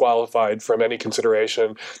permanently disqualified from any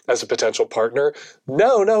consideration as a potential partner.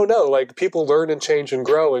 No. Like, people learn and change and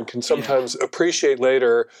grow and can sometimes appreciate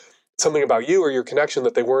later something about you or your connection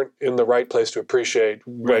that they weren't in the right place to appreciate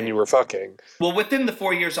when you were fucking. Well, within the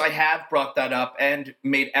 4 years, I have brought that up and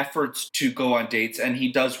made efforts to go on dates, and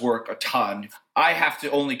he does work a ton. I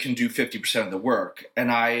can do 50% of the work,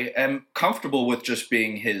 and I am comfortable with just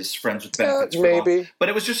being his friends with benefits. Maybe. But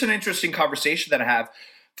it was just an interesting conversation that I have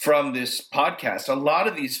from this podcast. A lot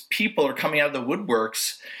of these people are coming out of the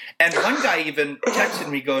woodworks, and one guy even texted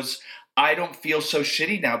me, goes, I don't feel so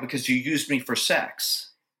shitty now because you used me for sex.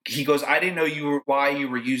 He goes, I didn't know why you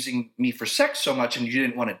were using me for sex so much and you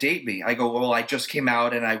didn't want to date me. I go, well, I just came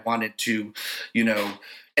out and I wanted to,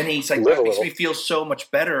 and he's like, that makes me feel so much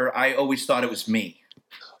better. I always thought it was me.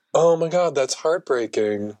 Oh my God, that's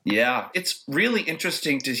heartbreaking. Yeah. It's really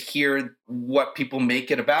interesting to hear what people make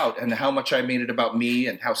it about and how much I made it about me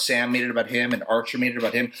and how Sam made it about him and Archer made it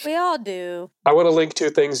about him. We all do. I want to link 2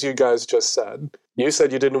 things you guys just said. You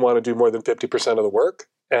said you didn't want to do more than 50% of the work.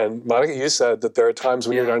 And Monica, you said that there are times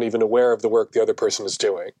when you're not even aware of the work the other person is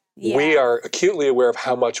doing. Yeah. We are acutely aware of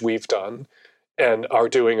how much we've done and are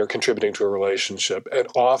doing or contributing to a relationship. And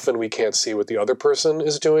often we can't see what the other person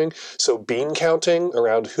is doing. So bean counting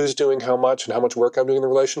around who's doing how much and how much work I'm doing in the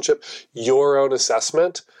relationship, your own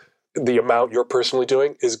assessment, the amount you're personally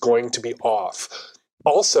doing is going to be off.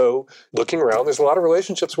 Also, looking around, there's a lot of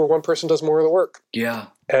relationships where one person does more of the work. Yeah.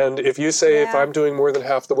 And if you say, if I'm doing more than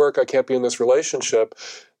half the work, I can't be in this relationship,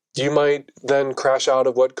 you might then crash out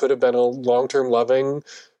of what could have been a long-term loving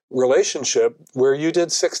relationship where you did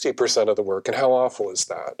 60% of the work. And how awful is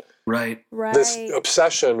that? Right. This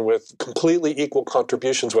obsession with completely equal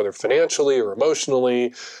contributions, whether financially or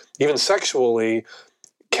emotionally, even sexually,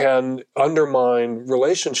 can undermine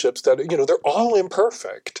relationships that, they're all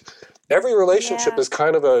imperfect. Every relationship is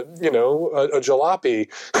kind of a jalopy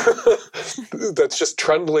that's just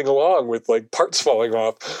trundling along with like parts falling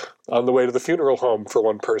off on the way to the funeral home for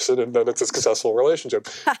one person, and then it's a successful relationship.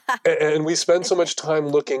 And we spend so much time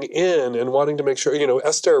looking in and wanting to make sure,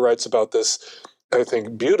 Esther writes about this, I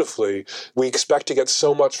think, beautifully. We expect to get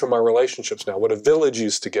so much from our relationships now. What a village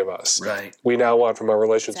used to give us. Right. We now want from our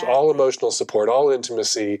relationships all emotional support, all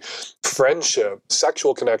intimacy, friendship,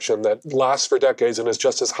 sexual connection that lasts for decades and is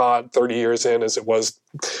just as hot 30 years in as it was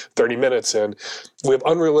 30 minutes in. We have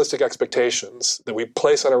unrealistic expectations that we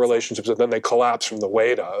place on our relationships and then they collapse from the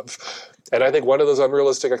weight of. And I think one of those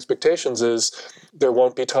unrealistic expectations is there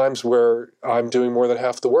won't be times where I'm doing more than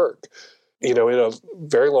half the work. In a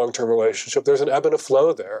very long-term relationship, there's an ebb and a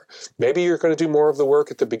flow there. Maybe you're going to do more of the work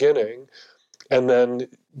at the beginning, and then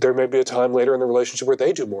there may be a time later in the relationship where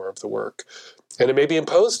they do more of the work, and it may be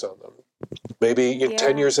imposed on them. Maybe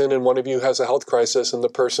 10 years in and one of you has a health crisis, and the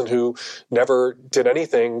person who never did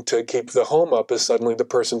anything to keep the home up is suddenly the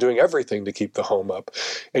person doing everything to keep the home up.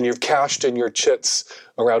 And you've cashed in your chits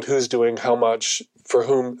around who's doing how much for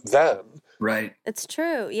whom then? Right. It's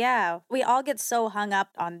true. Yeah. We all get so hung up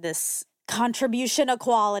on this contribution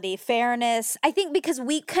equality, fairness. I think because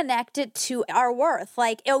we connect it to our worth.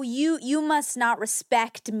 Like, oh, you must not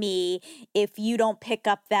respect me if you don't pick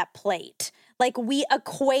up that plate. Like, we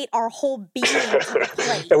equate our whole being to the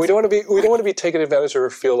plate. And we don't want to be taken advantage of or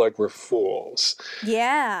feel like we're fools.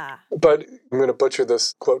 Yeah. But I'm going to butcher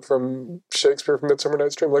this quote from Shakespeare from Midsummer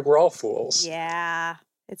Night's Dream, like, we're all fools. Yeah.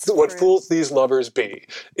 What true. fools these lovers be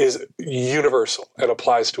is universal and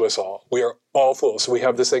applies to us all. We are all fools. So we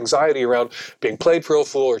have this anxiety around being played for a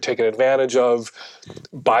fool or taken advantage of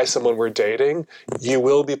by someone we're dating. You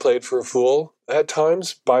will be played for a fool at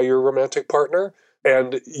times by your romantic partner,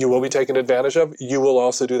 and you will be taken advantage of. You will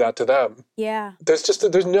also do that to them. Yeah. There's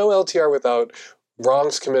no LTR without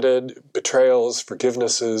wrongs committed, betrayals,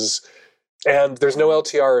 forgivenesses. And there's no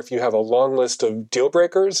LTR if you have a long list of deal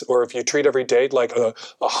breakers, or if you treat every date like a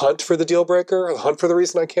hunt for the deal breaker, a hunt for the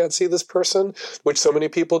reason I can't see this person, which so many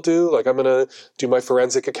people do. Like, I'm going to do my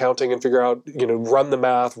forensic accounting and figure out, run the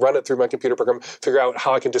math, run it through my computer program, figure out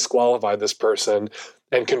how I can disqualify this person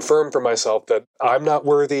and confirm for myself that I'm not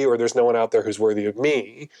worthy or there's no one out there who's worthy of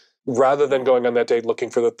me, rather than going on that date looking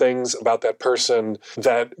for the things about that person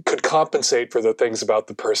that could compensate for the things about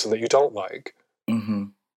the person that you don't like. Mm-hmm.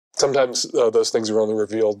 Sometimes those things are only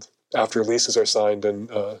revealed after leases are signed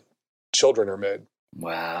and children are made.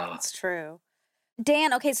 Wow. That's true.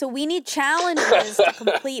 Dan, okay, so we need challenges to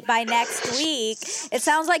complete by next week. It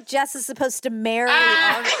sounds like Jess is supposed to marry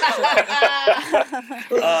Archer.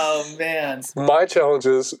 Oh, man. My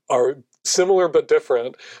challenges are similar but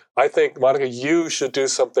different. I think, Monica, you should do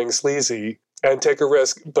something sleazy and take a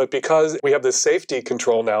risk. But because we have this safety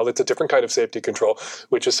control now, that's a different kind of safety control,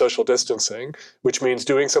 which is social distancing, which means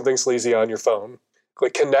doing something sleazy on your phone,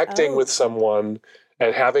 like connecting with someone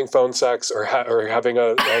and having phone sex or having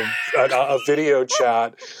a video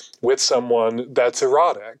chat with someone that's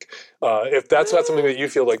erotic. If that's not something that you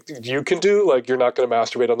feel like you can do, like you're not going to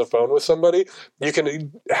masturbate on the phone with somebody, you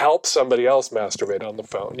can help somebody else masturbate on the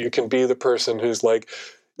phone. You can be the person who's like,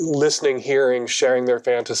 listening, hearing, sharing their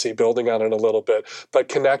fantasy, building on it a little bit, but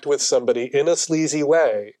connect with somebody in a sleazy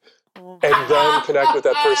way and then connect with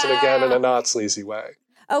that person again in a not sleazy way.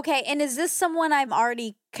 Okay, and is this someone I'm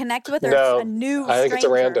already connected with, or No, a new I think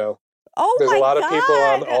stranger? it's a rando. Oh, There's my a lot God. of people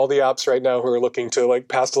on all the apps right now who are looking to like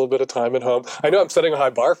pass a little bit of time at home. I know I'm setting a high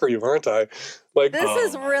bar for you, aren't I? Like, This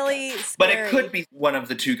is really scary. But it could be one of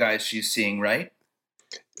the two guys she's seeing, right?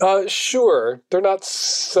 Sure. They're not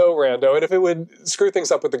so rando. And if it would screw things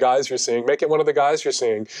up with the guys you're seeing, make it one of the guys you're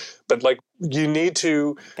seeing. But like, you need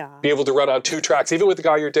to be able to run on two tracks, even with the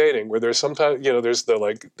guy you're dating, where there's sometimes, there's the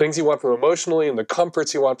like things you want from emotionally and the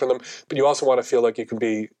comforts you want from them, but you also want to feel like you can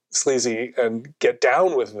be sleazy and get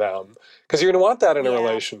down with them because you're going to want that in a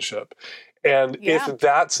relationship. And if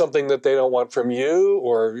that's something that they don't want from you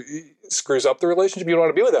or screws up the relationship, you don't want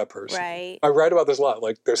to be with that person. Right. I write about this a lot.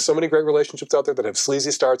 Like, there's so many great relationships out there that have sleazy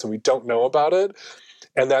starts and we don't know about it.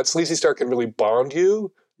 And that sleazy start can really bond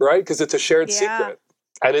you, right? Because it's a shared secret.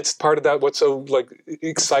 And it's part of that, what's so like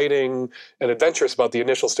exciting and adventurous about the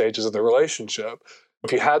initial stages of the relationship.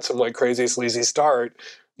 If you had some like crazy sleazy start,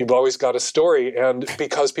 you've always got a story. And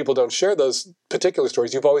because people don't share those particular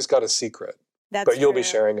stories, you've always got a secret. But you'll be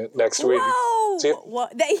sharing it next week. Whoa!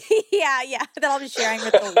 Yeah. That I'll be sharing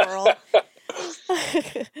with the world.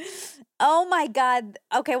 Oh my God.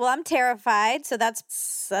 Okay, well, I'm terrified. So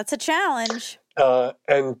that's a challenge.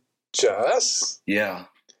 And Jess? Yeah.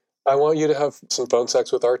 I want you to have some phone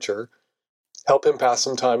sex with Archer. Help him pass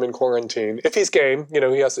some time in quarantine. If he's game, it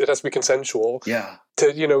has to be consensual. Yeah.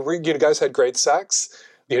 You guys had great sex.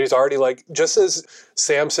 He's already like, just as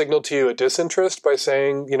Sam signaled to you a disinterest by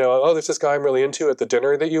saying, oh, there's this guy I'm really into at the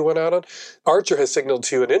dinner that you went out on. Archer has signaled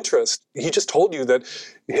to you an interest. He just told you that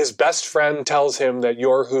his best friend tells him that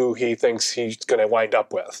you're who he thinks he's going to wind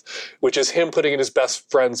up with, which is him putting in his best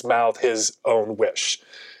friend's mouth his own wish.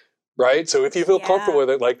 Right? So if you feel comfortable with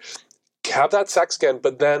it, like, have that sex again,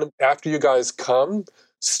 but then after you guys come,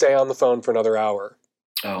 stay on the phone for another hour.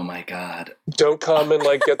 Oh my God. Don't come and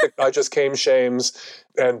like get the I just came shames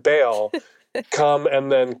and bail. Come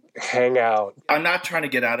and then hang out. I'm not trying to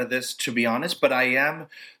get out of this, to be honest, but I am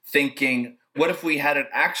thinking, what if we had an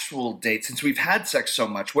actual date? Since we've had sex so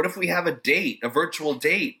much, what if we have a date, a virtual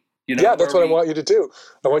date? Yeah, that's what I want you to do.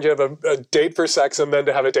 I want you to have a date for sex and then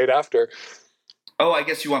to have a date after. Oh, I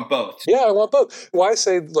guess you want both. Yeah, I want both. Why I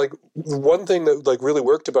say, like, one thing that, like, really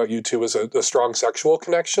worked about you two was a strong sexual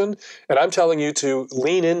connection. And I'm telling you to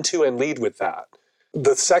lean into and lead with that.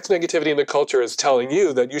 The sex negativity in the culture is telling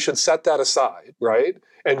you that you should set that aside, right?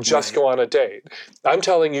 And just go on a date. I'm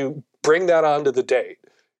telling you, bring that onto the date.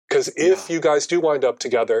 Because if you guys do wind up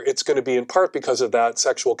together, it's going to be in part because of that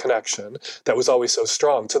sexual connection that was always so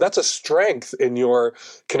strong. So that's a strength in your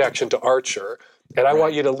connection to Archer. And I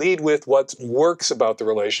want you to lead with what works about the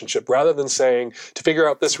relationship rather than saying, to figure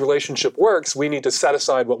out this relationship works, we need to set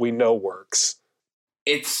aside what we know works.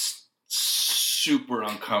 It's super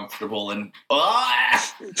uncomfortable and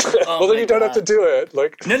well, then you don't have to do it.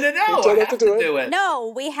 Like, no, you don't have to do it.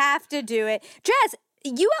 No, we have to do it. Jess,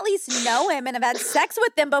 you at least know him and have had sex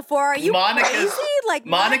with him before. Are you crazy? Like,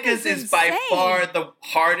 Monica's is by far the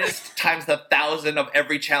hardest times 1,000 of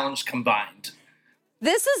every challenge combined.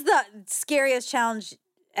 This is the scariest challenge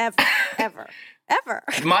ever.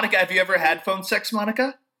 Monica, have you ever had phone sex,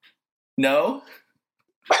 Monica? No?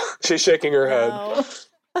 She's shaking her head.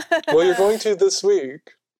 Well, you're going to this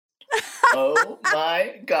week. Oh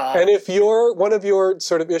my God. And if one of your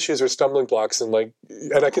sort of issues or stumbling blocks and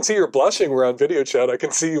I can see you're blushing, we're on video chat, I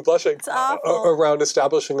can see you blushing around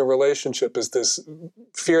establishing a relationship is this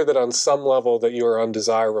fear that on some level that you are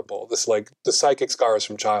undesirable, this the psychic scars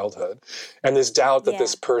from childhood, and this doubt that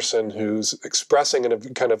this person who's expressing in a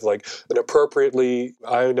kind of an appropriately,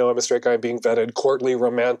 I know I'm a straight guy being vetted, courtly,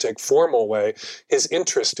 romantic, formal way, his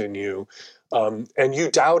interest in you. And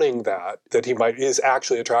you doubting that he is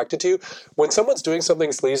actually attracted to you. When someone's doing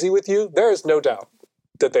something sleazy with you, there is no doubt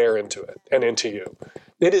that they are into it and into you.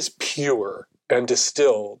 It is pure and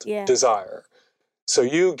distilled desire. So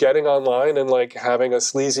you getting online and having a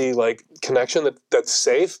sleazy connection that's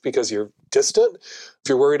safe because you're distant. If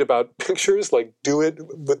you're worried about pictures, do it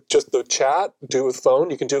with just the chat, do it with phone.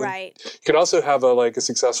 You can do You can also have a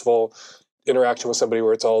successful interaction with somebody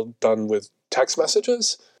where it's all done with text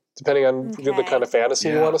messages. Depending on the kind of fantasy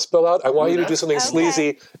you want to spill out. I want you to do something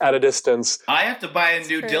sleazy at a distance. I have to buy a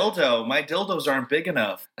new dildo. My dildos aren't big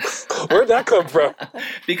enough. Where'd that come from?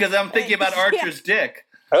 Because I'm thinking about Archer's dick.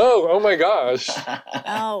 Oh my gosh.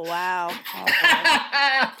 Oh, wow.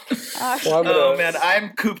 Well, man, I'm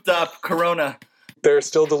cooped up. Corona. They're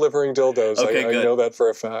still delivering dildos. Okay, I know that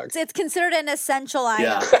for a fact. It's considered an essential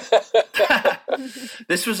item. Yeah.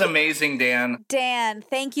 This was amazing, Dan. Dan,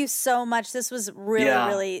 thank you so much. This was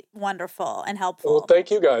really wonderful and helpful. Well,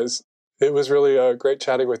 thank you guys. It was really great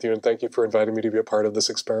chatting with you, and thank you for inviting me to be a part of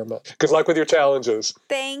this experiment. Good luck with your challenges.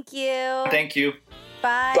 Thank you. Thank you.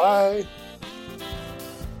 Bye. Bye.